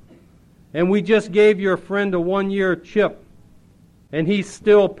Hospital, and we just gave your friend a 1-year chip, and he's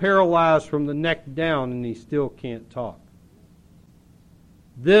still paralyzed from the neck down, and he still can't talk."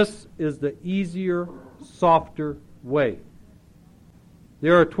 This is the easier, softer way.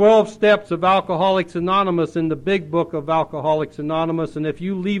 There are 12 steps of Alcoholics Anonymous in the big book of Alcoholics Anonymous, and if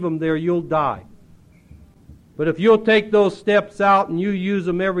you leave them there, you'll die. But if you'll take those steps out and you use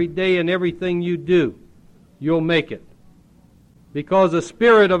them every day in everything you do, you'll make it. Because the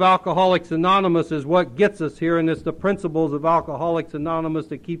spirit of Alcoholics Anonymous is what gets us here, and it's the principles of Alcoholics Anonymous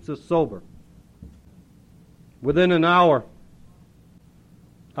that keeps us sober. Within an hour,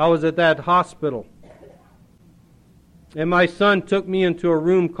 I was at that hospital. And my son took me into a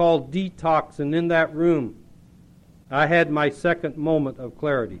room called detox, and in that room, I had my second moment of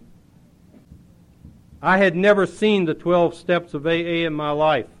clarity. I had never seen the 12 steps of AA in my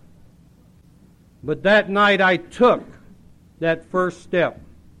life. But that night I took that first step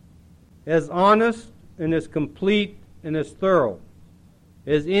as honest and as complete and as thorough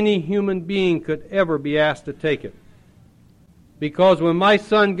as any human being could ever be asked to take it. Because when my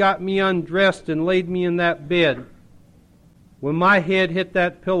son got me undressed and laid me in that bed, when my head hit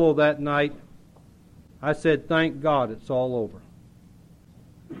that pillow that night, I said, thank God it's all over.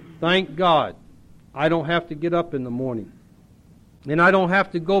 Thank God I don't have to get up in the morning. And I don't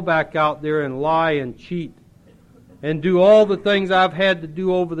have to go back out there and lie and cheat and do all the things I've had to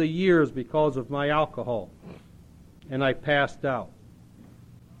do over the years because of my alcohol. And I passed out.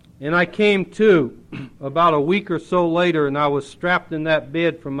 And I came to about a week or so later, and I was strapped in that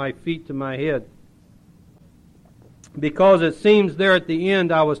bed from my feet to my head. Because it seems there at the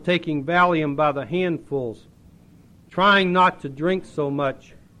end I was taking Valium by the handfuls, trying not to drink so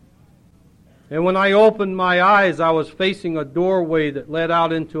much. And when I opened my eyes, I was facing a doorway that led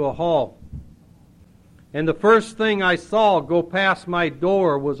out into a hall. And the first thing I saw go past my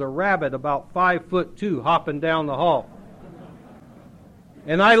door was a rabbit about 5'2" hopping down the hall.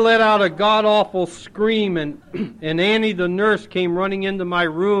 And I let out a god-awful scream, and Annie, the nurse, came running into my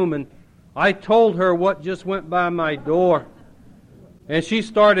room, and I told her what just went by my door. And she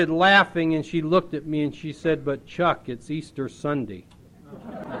started laughing, and she looked at me, and she said, but Chuck, it's Easter Sunday.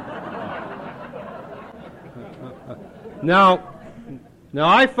 Now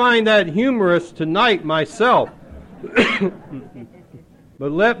I find that humorous tonight myself.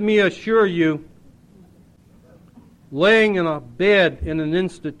 But let me assure you, laying in a bed in an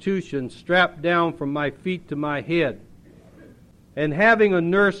institution strapped down from my feet to my head, and having a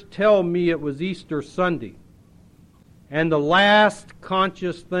nurse tell me it was Easter Sunday, and the last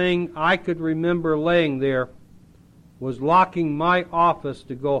conscious thing I could remember laying there was locking my office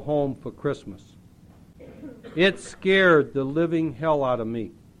to go home for Christmas. It scared the living hell out of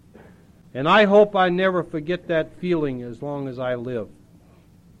me. And I hope I never forget that feeling as long as I live.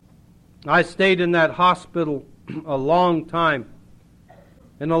 I stayed in that hospital a long time.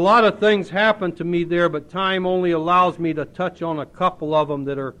 And a lot of things happened to me there, but time only allows me to touch on a couple of them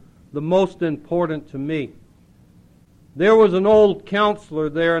that are the most important to me. There was an old counselor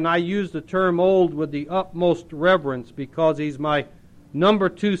there, and I use the term old with the utmost reverence because he's my number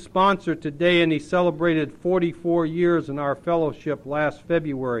 2 sponsor today, and he celebrated 44 years in our fellowship last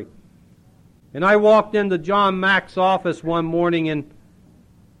February. And I walked into John Mack's office one morning,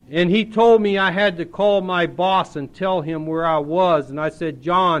 and he told me I had to call my boss and tell him where I was. And I said,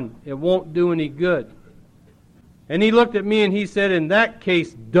 John, it won't do any good. And he looked at me and he said, in that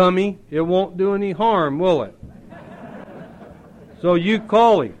case, dummy, it won't do any harm, will it? So you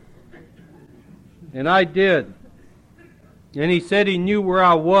call him. And I did. And he said he knew where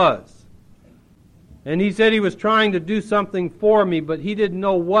I was. And he said he was trying to do something for me, but he didn't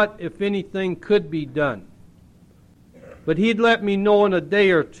know what, if anything, could be done. But he'd let me know in a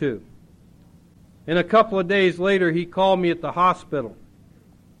day or two. And a couple of days later, he called me at the hospital.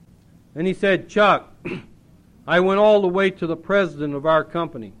 And he said, Chuck, I went all the way to the president of our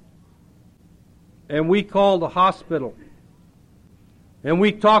company. And we called the hospital. And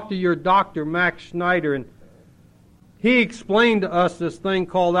we talked to your doctor, Max Schneider, and he explained to us this thing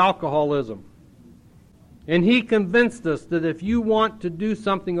called alcoholism. And he convinced us that if you want to do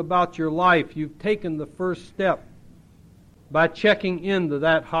something about your life, you've taken the first step by checking into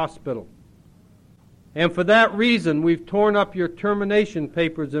that hospital. And for that reason, we've torn up your termination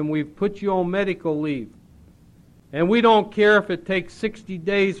papers and we've put you on medical leave. And we don't care if it takes 60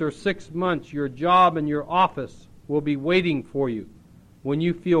 days or 6 months, your job and your office will be waiting for you when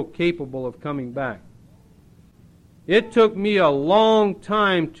you feel capable of coming back. It took me a long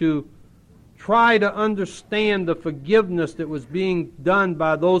time to try to understand the forgiveness that was being done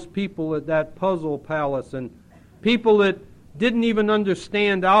by those people at that puzzle palace and people that didn't even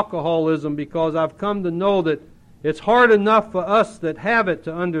understand alcoholism, because I've come to know that it's hard enough for us that have it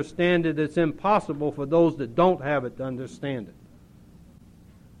to understand it. It's impossible for those that don't have it to understand it.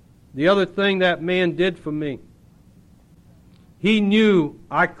 The other thing that man did for me, he knew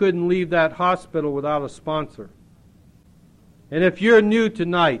I couldn't leave that hospital without a sponsor. And if you're new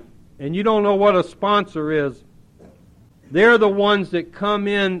tonight and you don't know what a sponsor is, they're the ones that come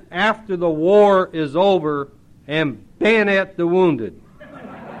in after the war is over and bayonet the wounded.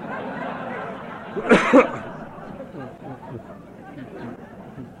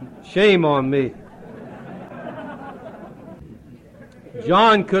 Shame on me.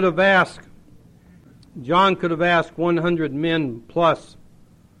 John could have asked 100 men plus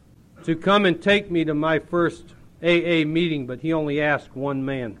to come and take me to my first AA meeting, but he only asked one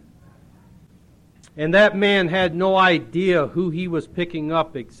man. And that man had no idea who he was picking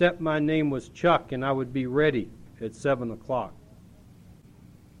up, except my name was Chuck and I would be ready at 7 o'clock.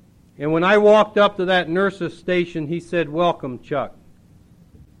 And when I walked up to that nurse's station, he said, "Welcome, Chuck.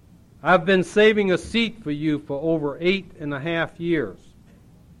 I've been saving a seat for you for over 8.5 years."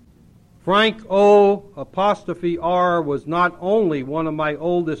 Frank O''R was not only one of my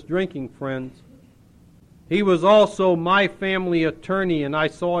oldest drinking friends, he was also my family attorney, and I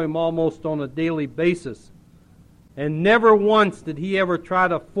saw him almost on a daily basis. And never once did he ever try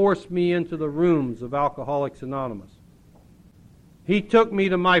to force me into the rooms of Alcoholics Anonymous. He took me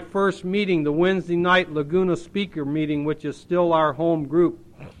to my first meeting, the Wednesday night Laguna speaker meeting, which is still our home group.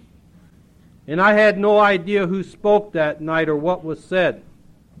 And I had no idea who spoke that night or what was said.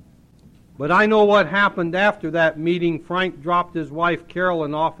 But I know what happened after that meeting. Frank dropped his wife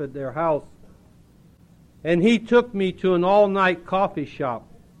Carolyn off at their house, and he took me to an all-night coffee shop.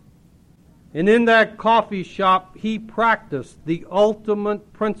 And in that coffee shop, he practiced the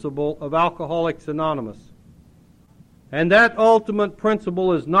ultimate principle of Alcoholics Anonymous. And that ultimate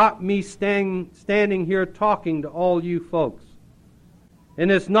principle is not me standing here talking to all you folks.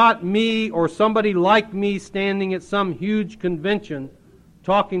 And it's not me or somebody like me standing at some huge convention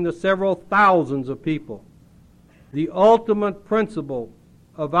talking to several thousands of people. The ultimate principle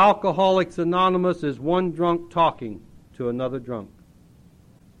of Alcoholics Anonymous is one drunk talking to another drunk.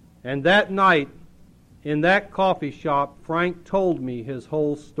 And that night, in that coffee shop, Frank told me his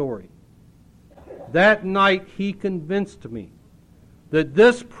whole story. That night, he convinced me that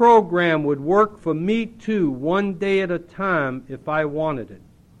this program would work for me too, one day at a time, if I wanted it.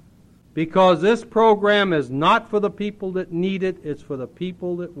 Because this program is not for the people that need it, it's for the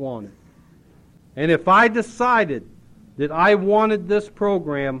people that want it. And if I decided that I wanted this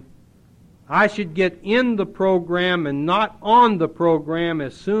program, I should get in the program and not on the program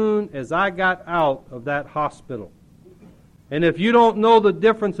as soon as I got out of that hospital. And if you don't know the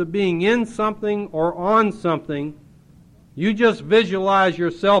difference of being in something or on something, you just visualize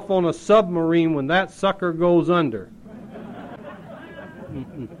yourself on a submarine when that sucker goes under.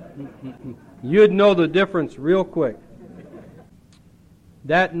 You'd know the difference real quick.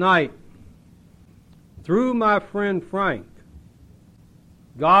 That night, through my friend Frank,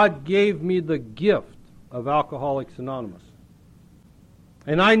 God gave me the gift of Alcoholics Anonymous.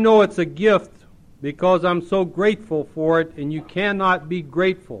 And I know it's a gift because I'm so grateful for it, and you cannot be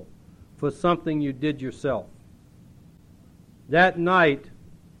grateful for something you did yourself. That night,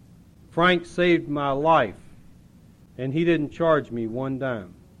 Frank saved my life, and he didn't charge me one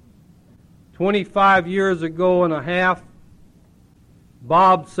dime. 25 years ago and a half,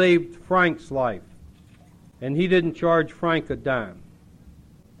 Bob saved Frank's life, and he didn't charge Frank a dime.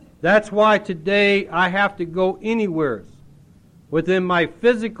 That's why today I have to go anywhere within my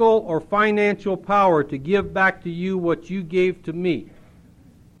physical or financial power to give back to you what you gave to me.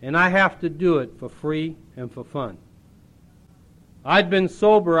 And I have to do it for free and for fun. I'd been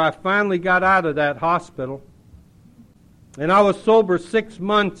sober. I finally got out of that hospital. And I was sober 6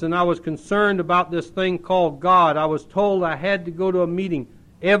 months, and I was concerned about this thing called God. I was told I had to go to a meeting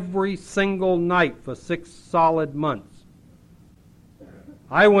every single night for 6 solid months.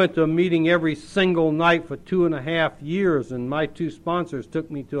 I went to a meeting every single night for 2.5 years, and my 2 sponsors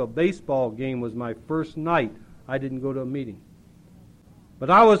took me to a baseball game. Was my first night. I didn't go to a meeting. But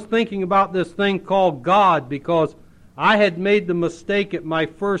I was thinking about this thing called God because I had made the mistake at my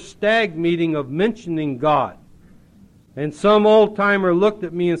first stag meeting of mentioning God. And some old-timer looked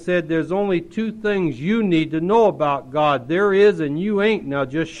at me and said, "There's only 2 things you need to know about God. There is and you ain't. Now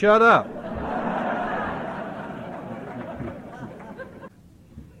just shut up."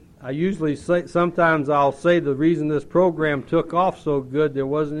 I usually say, sometimes I'll say the reason this program took off so good, there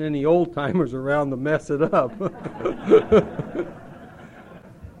wasn't any old-timers around to mess it up. But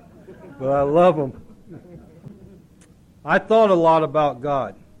I love them. I thought a lot about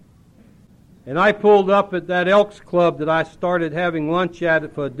God. And I pulled up at that Elks Club that I started having lunch at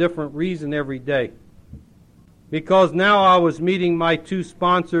it for a different reason every day. Because now I was meeting my 2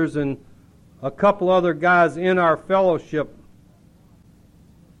 sponsors and a couple other guys in our fellowship.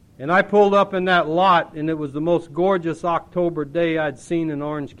 And I pulled up in that lot, and it was the most gorgeous October day I'd seen in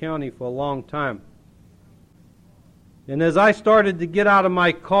Orange County for a long time. And as I started to get out of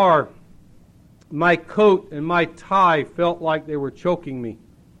my car, my coat and my tie felt like they were choking me.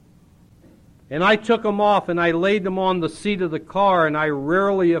 And I took them off and I laid them on the seat of the car, and I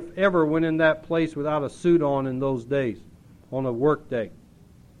rarely, if ever, went in that place without a suit on in those days. on a work day.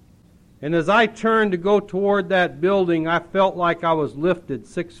 And as I turned to go toward that building, I felt like I was lifted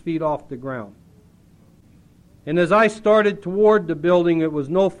 6 feet off the ground. And as I started toward the building, it was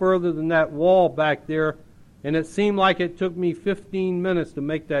no further than that wall back there, and it seemed like it took me 15 minutes to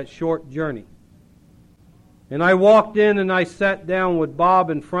make that short journey. And I walked in and I sat down with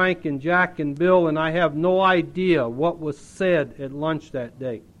Bob and Frank and Jack and Bill, and I have no idea what was said at lunch that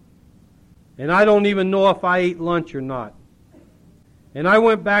day. And I don't even know if I ate lunch or not. And I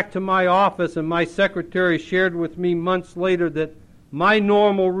went back to my office, and my secretary shared with me months later that my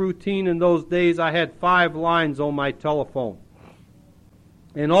normal routine in those days, I had 5 lines on my telephone.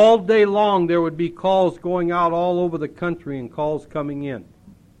 And all day long there would be calls going out all over the country and calls coming in.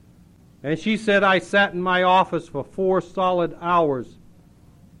 And she said I sat in my office for 4 solid hours,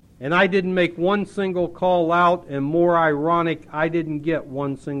 and I didn't make one single call out, and more ironic, I didn't get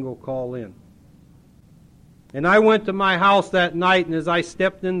one single call in. And I went to my house that night, and as I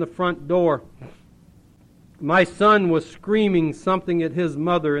stepped in the front door, my son was screaming something at his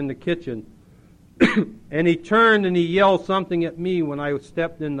mother in the kitchen. And he turned and he yelled something at me when I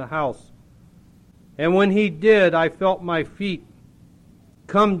stepped in the house. And when he did, I felt my feet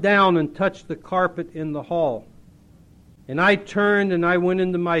come down and touch the carpet in the hall. And I turned and I went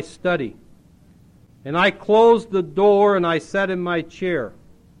into my study. And I closed the door and I sat in my chair.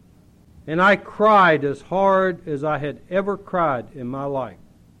 And I cried as hard as I had ever cried in my life.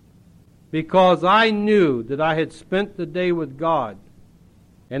 Because I knew that I had spent the day with God.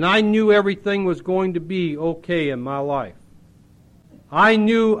 And I knew everything was going to be okay in my life. I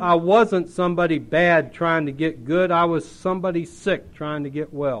knew I wasn't somebody bad trying to get good. I was somebody sick trying to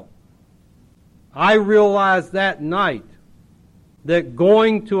get well. I realized that night that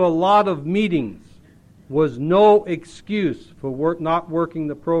going to a lot of meetings was no excuse for not working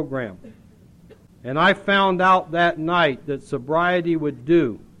the program. And I found out that night that sobriety would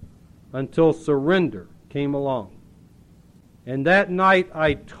do until surrender came along. And that night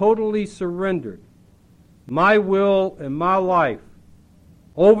I totally surrendered my will and my life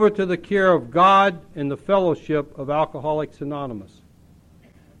over to the care of God and the fellowship of Alcoholics Anonymous.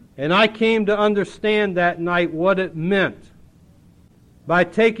 And I came to understand that night what it meant by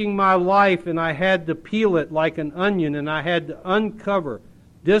taking my life, and I had to peel it like an onion, and I had to uncover,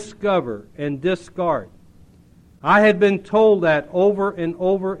 discover, and discard. I had been told that over and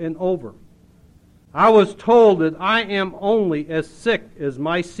over and over. I was told that I am only as sick as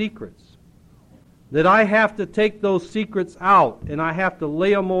my secrets, that I have to take those secrets out and I have to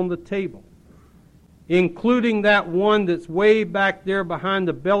lay them on the table, including that one that's way back there behind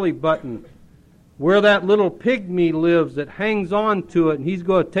the belly button where that little pygmy lives that hangs on to it, and he's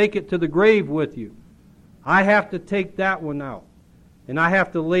going to take it to the grave with you. I have to take that one out, and I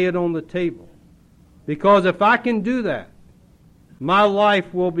have to lay it on the table. Because if I can do that, my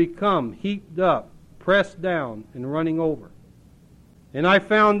life will become heaped up, pressed down, and running over. And I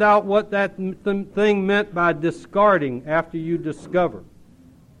found out what that thing meant by discarding after you discover.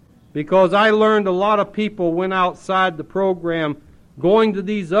 Because I learned a lot of people went outside the program going to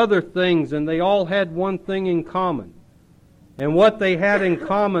these other things, and they all had one thing in common. And what they had in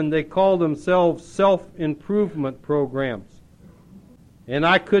common, they called themselves self-improvement programs. And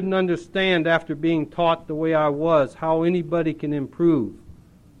I couldn't understand, after being taught the way I was, how anybody can improve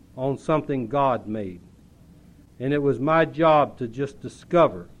on something God made. And it was my job to just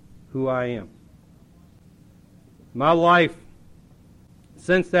discover who I am. My life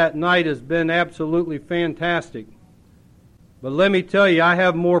since that night has been absolutely fantastic. But let me tell you, I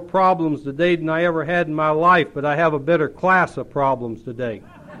have more problems today than I ever had in my life, but I have a better class of problems today.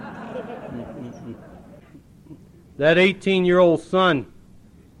 That 18-year-old son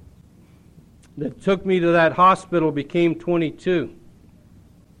that took me to that hospital became 22.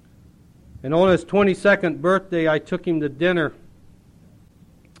 And on his 22nd birthday, I took him to dinner.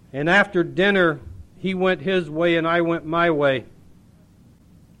 And after dinner, he went his way and I went my way.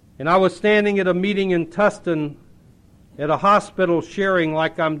 And I was standing at a meeting in Tustin at a hospital sharing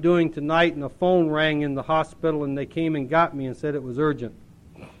like I'm doing tonight, and a phone rang in the hospital, and they came and got me and said it was urgent.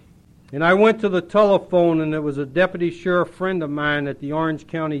 And I went to the telephone, and it was a deputy sheriff friend of mine at the Orange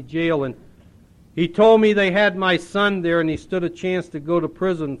County Jail, and he told me they had my son there, and he stood a chance to go to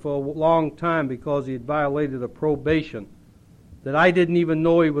prison for a long time because he had violated a probation that I didn't even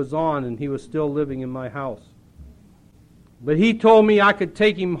know he was on, and he was still living in my house. But he told me I could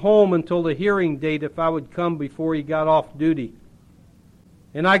take him home until the hearing date if I would come before he got off duty.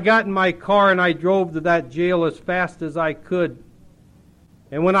 And I got in my car and I drove to that jail as fast as I could.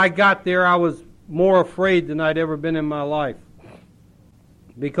 And when I got there, I was more afraid than I'd ever been in my life.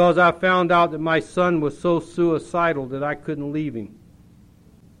 because I found out that my son was so suicidal that I couldn't leave him.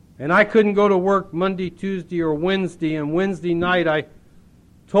 And I couldn't go to work Monday, Tuesday, or Wednesday. And Wednesday night I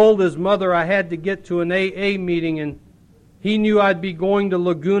told his mother I had to get to an AA meeting, and he knew I'd be going to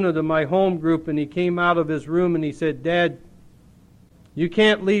Laguna to my home group, and he came out of his room and he said, "Dad, you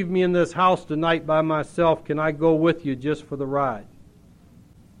can't leave me in this house tonight by myself. Can I go with you just for the ride?"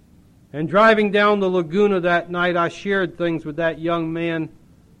 And driving down the Laguna that night, I shared things with that young man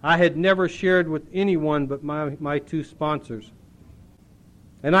I had never shared with anyone but my two sponsors.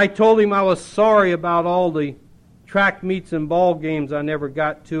 And I told him I was sorry about all the track meets and ball games I never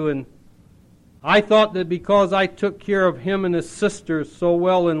got to, and I thought that because I took care of him and his sisters so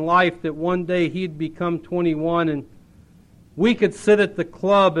well in life that one day he'd become 21 and we could sit at the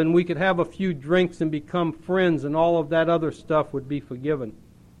club and we could have a few drinks and become friends, and all of that other stuff would be forgiven.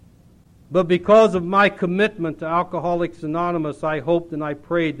 But because of my commitment to Alcoholics Anonymous, I hoped and I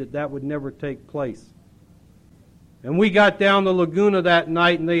prayed that that would never take place. And we got down to Laguna that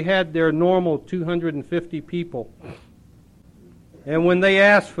night, and they had their normal 250 people. And when they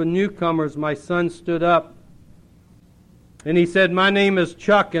asked for newcomers, my son stood up and he said, "My name is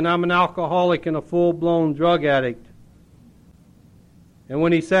Chuck, and I'm an alcoholic and a full-blown drug addict." And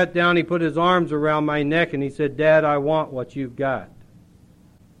when he sat down, he put his arms around my neck and he said, "Dad, I want what you've got."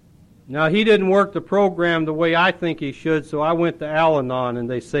 Now, he didn't work the program the way I think he should, so I went to Al-Anon and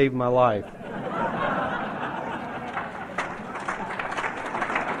they saved my life.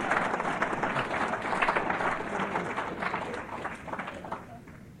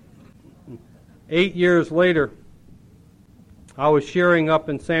 Eight years later, I was sharing up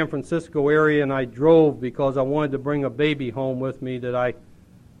in San Francisco area, and I drove because I wanted to bring a baby home with me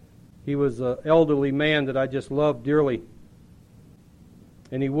he was an elderly man that I just loved dearly,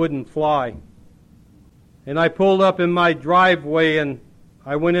 and he wouldn't fly. And I pulled up in my driveway, and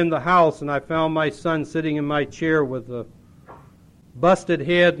I went in the house, and I found my son sitting in my chair with a busted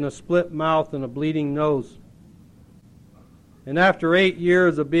head and a split mouth and a bleeding nose. And after 8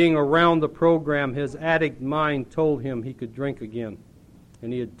 years of being around the program, his addict mind told him he could drink again,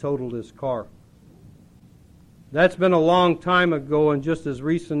 and he had totaled his car. That's been a long time ago, and just as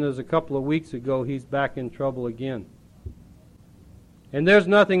recent as a couple of weeks ago, he's back in trouble again. And there's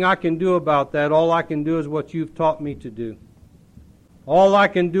nothing I can do about that. All I can do is what you've taught me to do. All I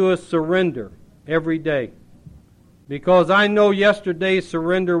can do is surrender every day, because I know yesterday's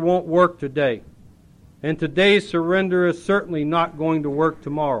surrender won't work today. And today's surrender is certainly not going to work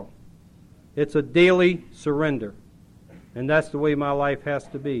tomorrow. It's a daily surrender. And that's the way my life has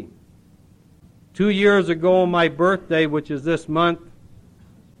to be. 2 years ago on my birthday, which is this month,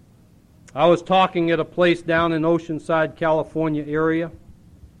 I was talking at a place down in Oceanside, California area.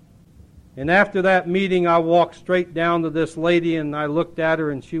 And after that meeting, I walked straight down to this lady, and I looked at her,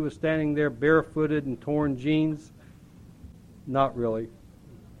 and she was standing there barefooted in torn jeans. Not really.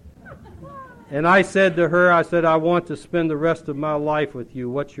 And I said to her, I want to spend the rest of my life with you.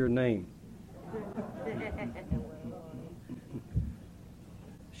 What's your name?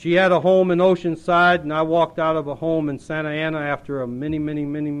 She had a home in Oceanside, and I walked out of a home in Santa Ana after a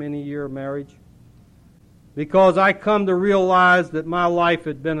many year marriage, because I come to realize that my life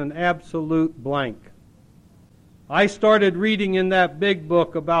had been an absolute blank. I started reading in that big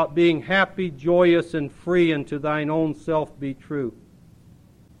book about being happy, joyous, and free, and to thine own self be true.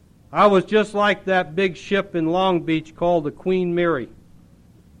 I was just like that big ship in Long Beach called the Queen Mary.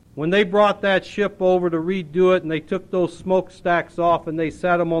 When they brought that ship over to redo it and they took those smokestacks off and they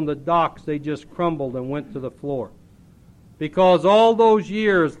sat them on the docks, they just crumbled and went to the floor. Because all those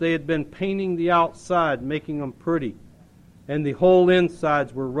years they had been painting the outside, making them pretty, and the whole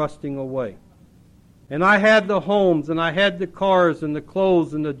insides were rusting away. And I had the homes, and I had the cars, and the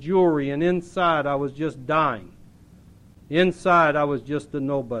clothes, and the jewelry, and inside I was just dying. Inside I was just a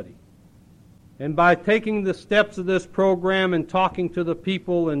nobody. And by taking the steps of this program and talking to the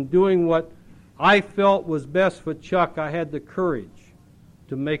people and doing what I felt was best for Chuck, I had the courage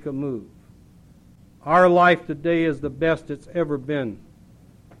to make a move. Our life today is the best it's ever been.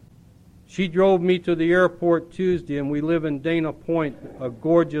 She drove me to the airport Tuesday, and we live in Dana Point, a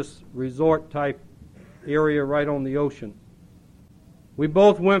gorgeous resort-type area right on the ocean. We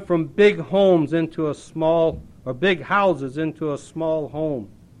both went from big homes into a small, or big houses into a small home.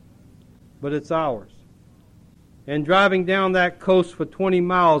 But it's ours. And driving down that coast for 20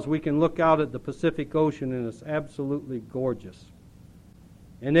 miles, we can look out at the Pacific Ocean, and it's absolutely gorgeous.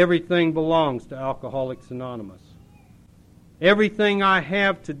 And everything belongs to Alcoholics Anonymous. Everything I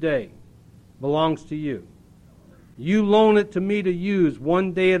have today belongs to you. You loan it to me to use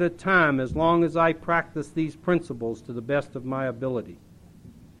one day at a time, as long as I practice these principles to the best of my ability.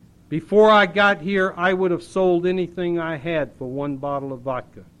 Before I got here, I would have sold anything I had for one bottle of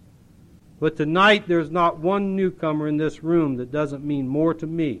vodka. But tonight, there's not one newcomer in this room that doesn't mean more to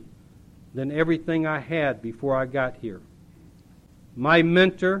me than everything I had before I got here. My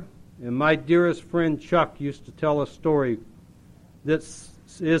mentor and my dearest friend Chuck used to tell a story that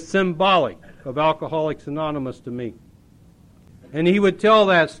is symbolic of Alcoholics Anonymous to me. And he would tell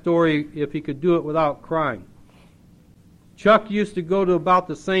that story if he could do it without crying. Chuck used to go to about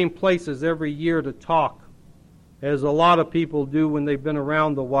the same places every year to talk, as a lot of people do when they've been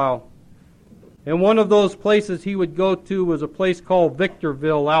around a while. And one of those places he would go to was a place called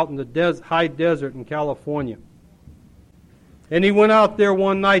Victorville out in the high desert in California. And he went out there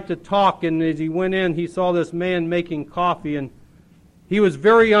one night to talk, and as he went in, he saw this man making coffee, and he was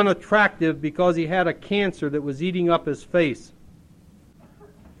very unattractive because he had a cancer that was eating up his face.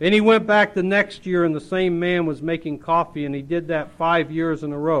 And he went back the next year, and the same man was making coffee, and he did that 5 years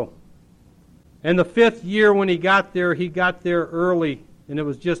in a row. And the 5th year when he got there early, and it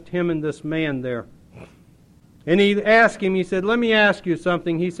was just him and this man there. And he asked him, he said, "Let me ask you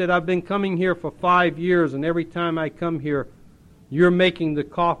something." He said, "I've been coming here for 5 years, and every time I come here, you're making the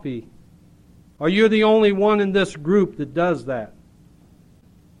coffee. Are you the only one in this group that does that?"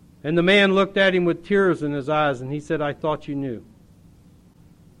 And the man looked at him with tears in his eyes, and he said, "I thought you knew."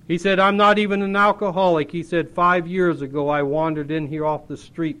 He said, "I'm not even an alcoholic." He said, 5 years ago, I wandered in here off the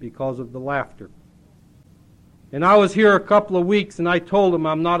street because of the laughter. And I was here a couple of weeks, and I told them,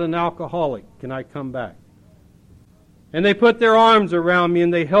 "I'm not an alcoholic. Can I come back?" And they put their arms around me,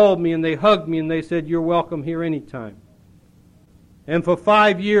 and they held me, and they hugged me, and they said, "You're welcome here anytime." And for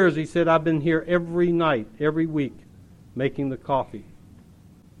 5 years, he said, I've been here every night, every week, making the coffee.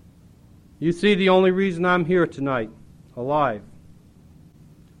 You see, the only reason I'm here tonight, alive,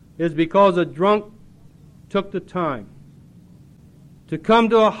 is because a drunk took the time to come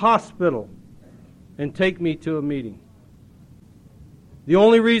to a hospital and take me to a meeting. The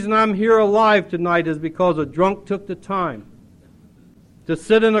only reason I'm here alive tonight is because a drunk took the time to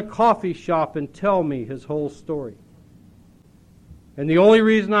sit in a coffee shop and tell me his whole story. And the only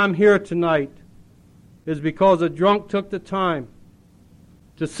reason I'm here tonight is because a drunk took the time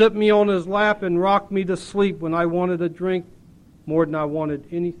to sit me on his lap and rock me to sleep when I wanted a drink more than I wanted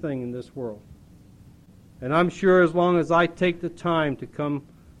anything in this world. And I'm sure as long as I take the time to come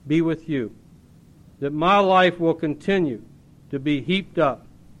be with you, that my life will continue to be heaped up,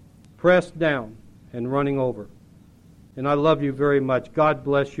 pressed down, and running over. And I love you very much. God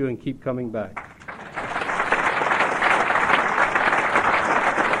bless you, and keep coming back.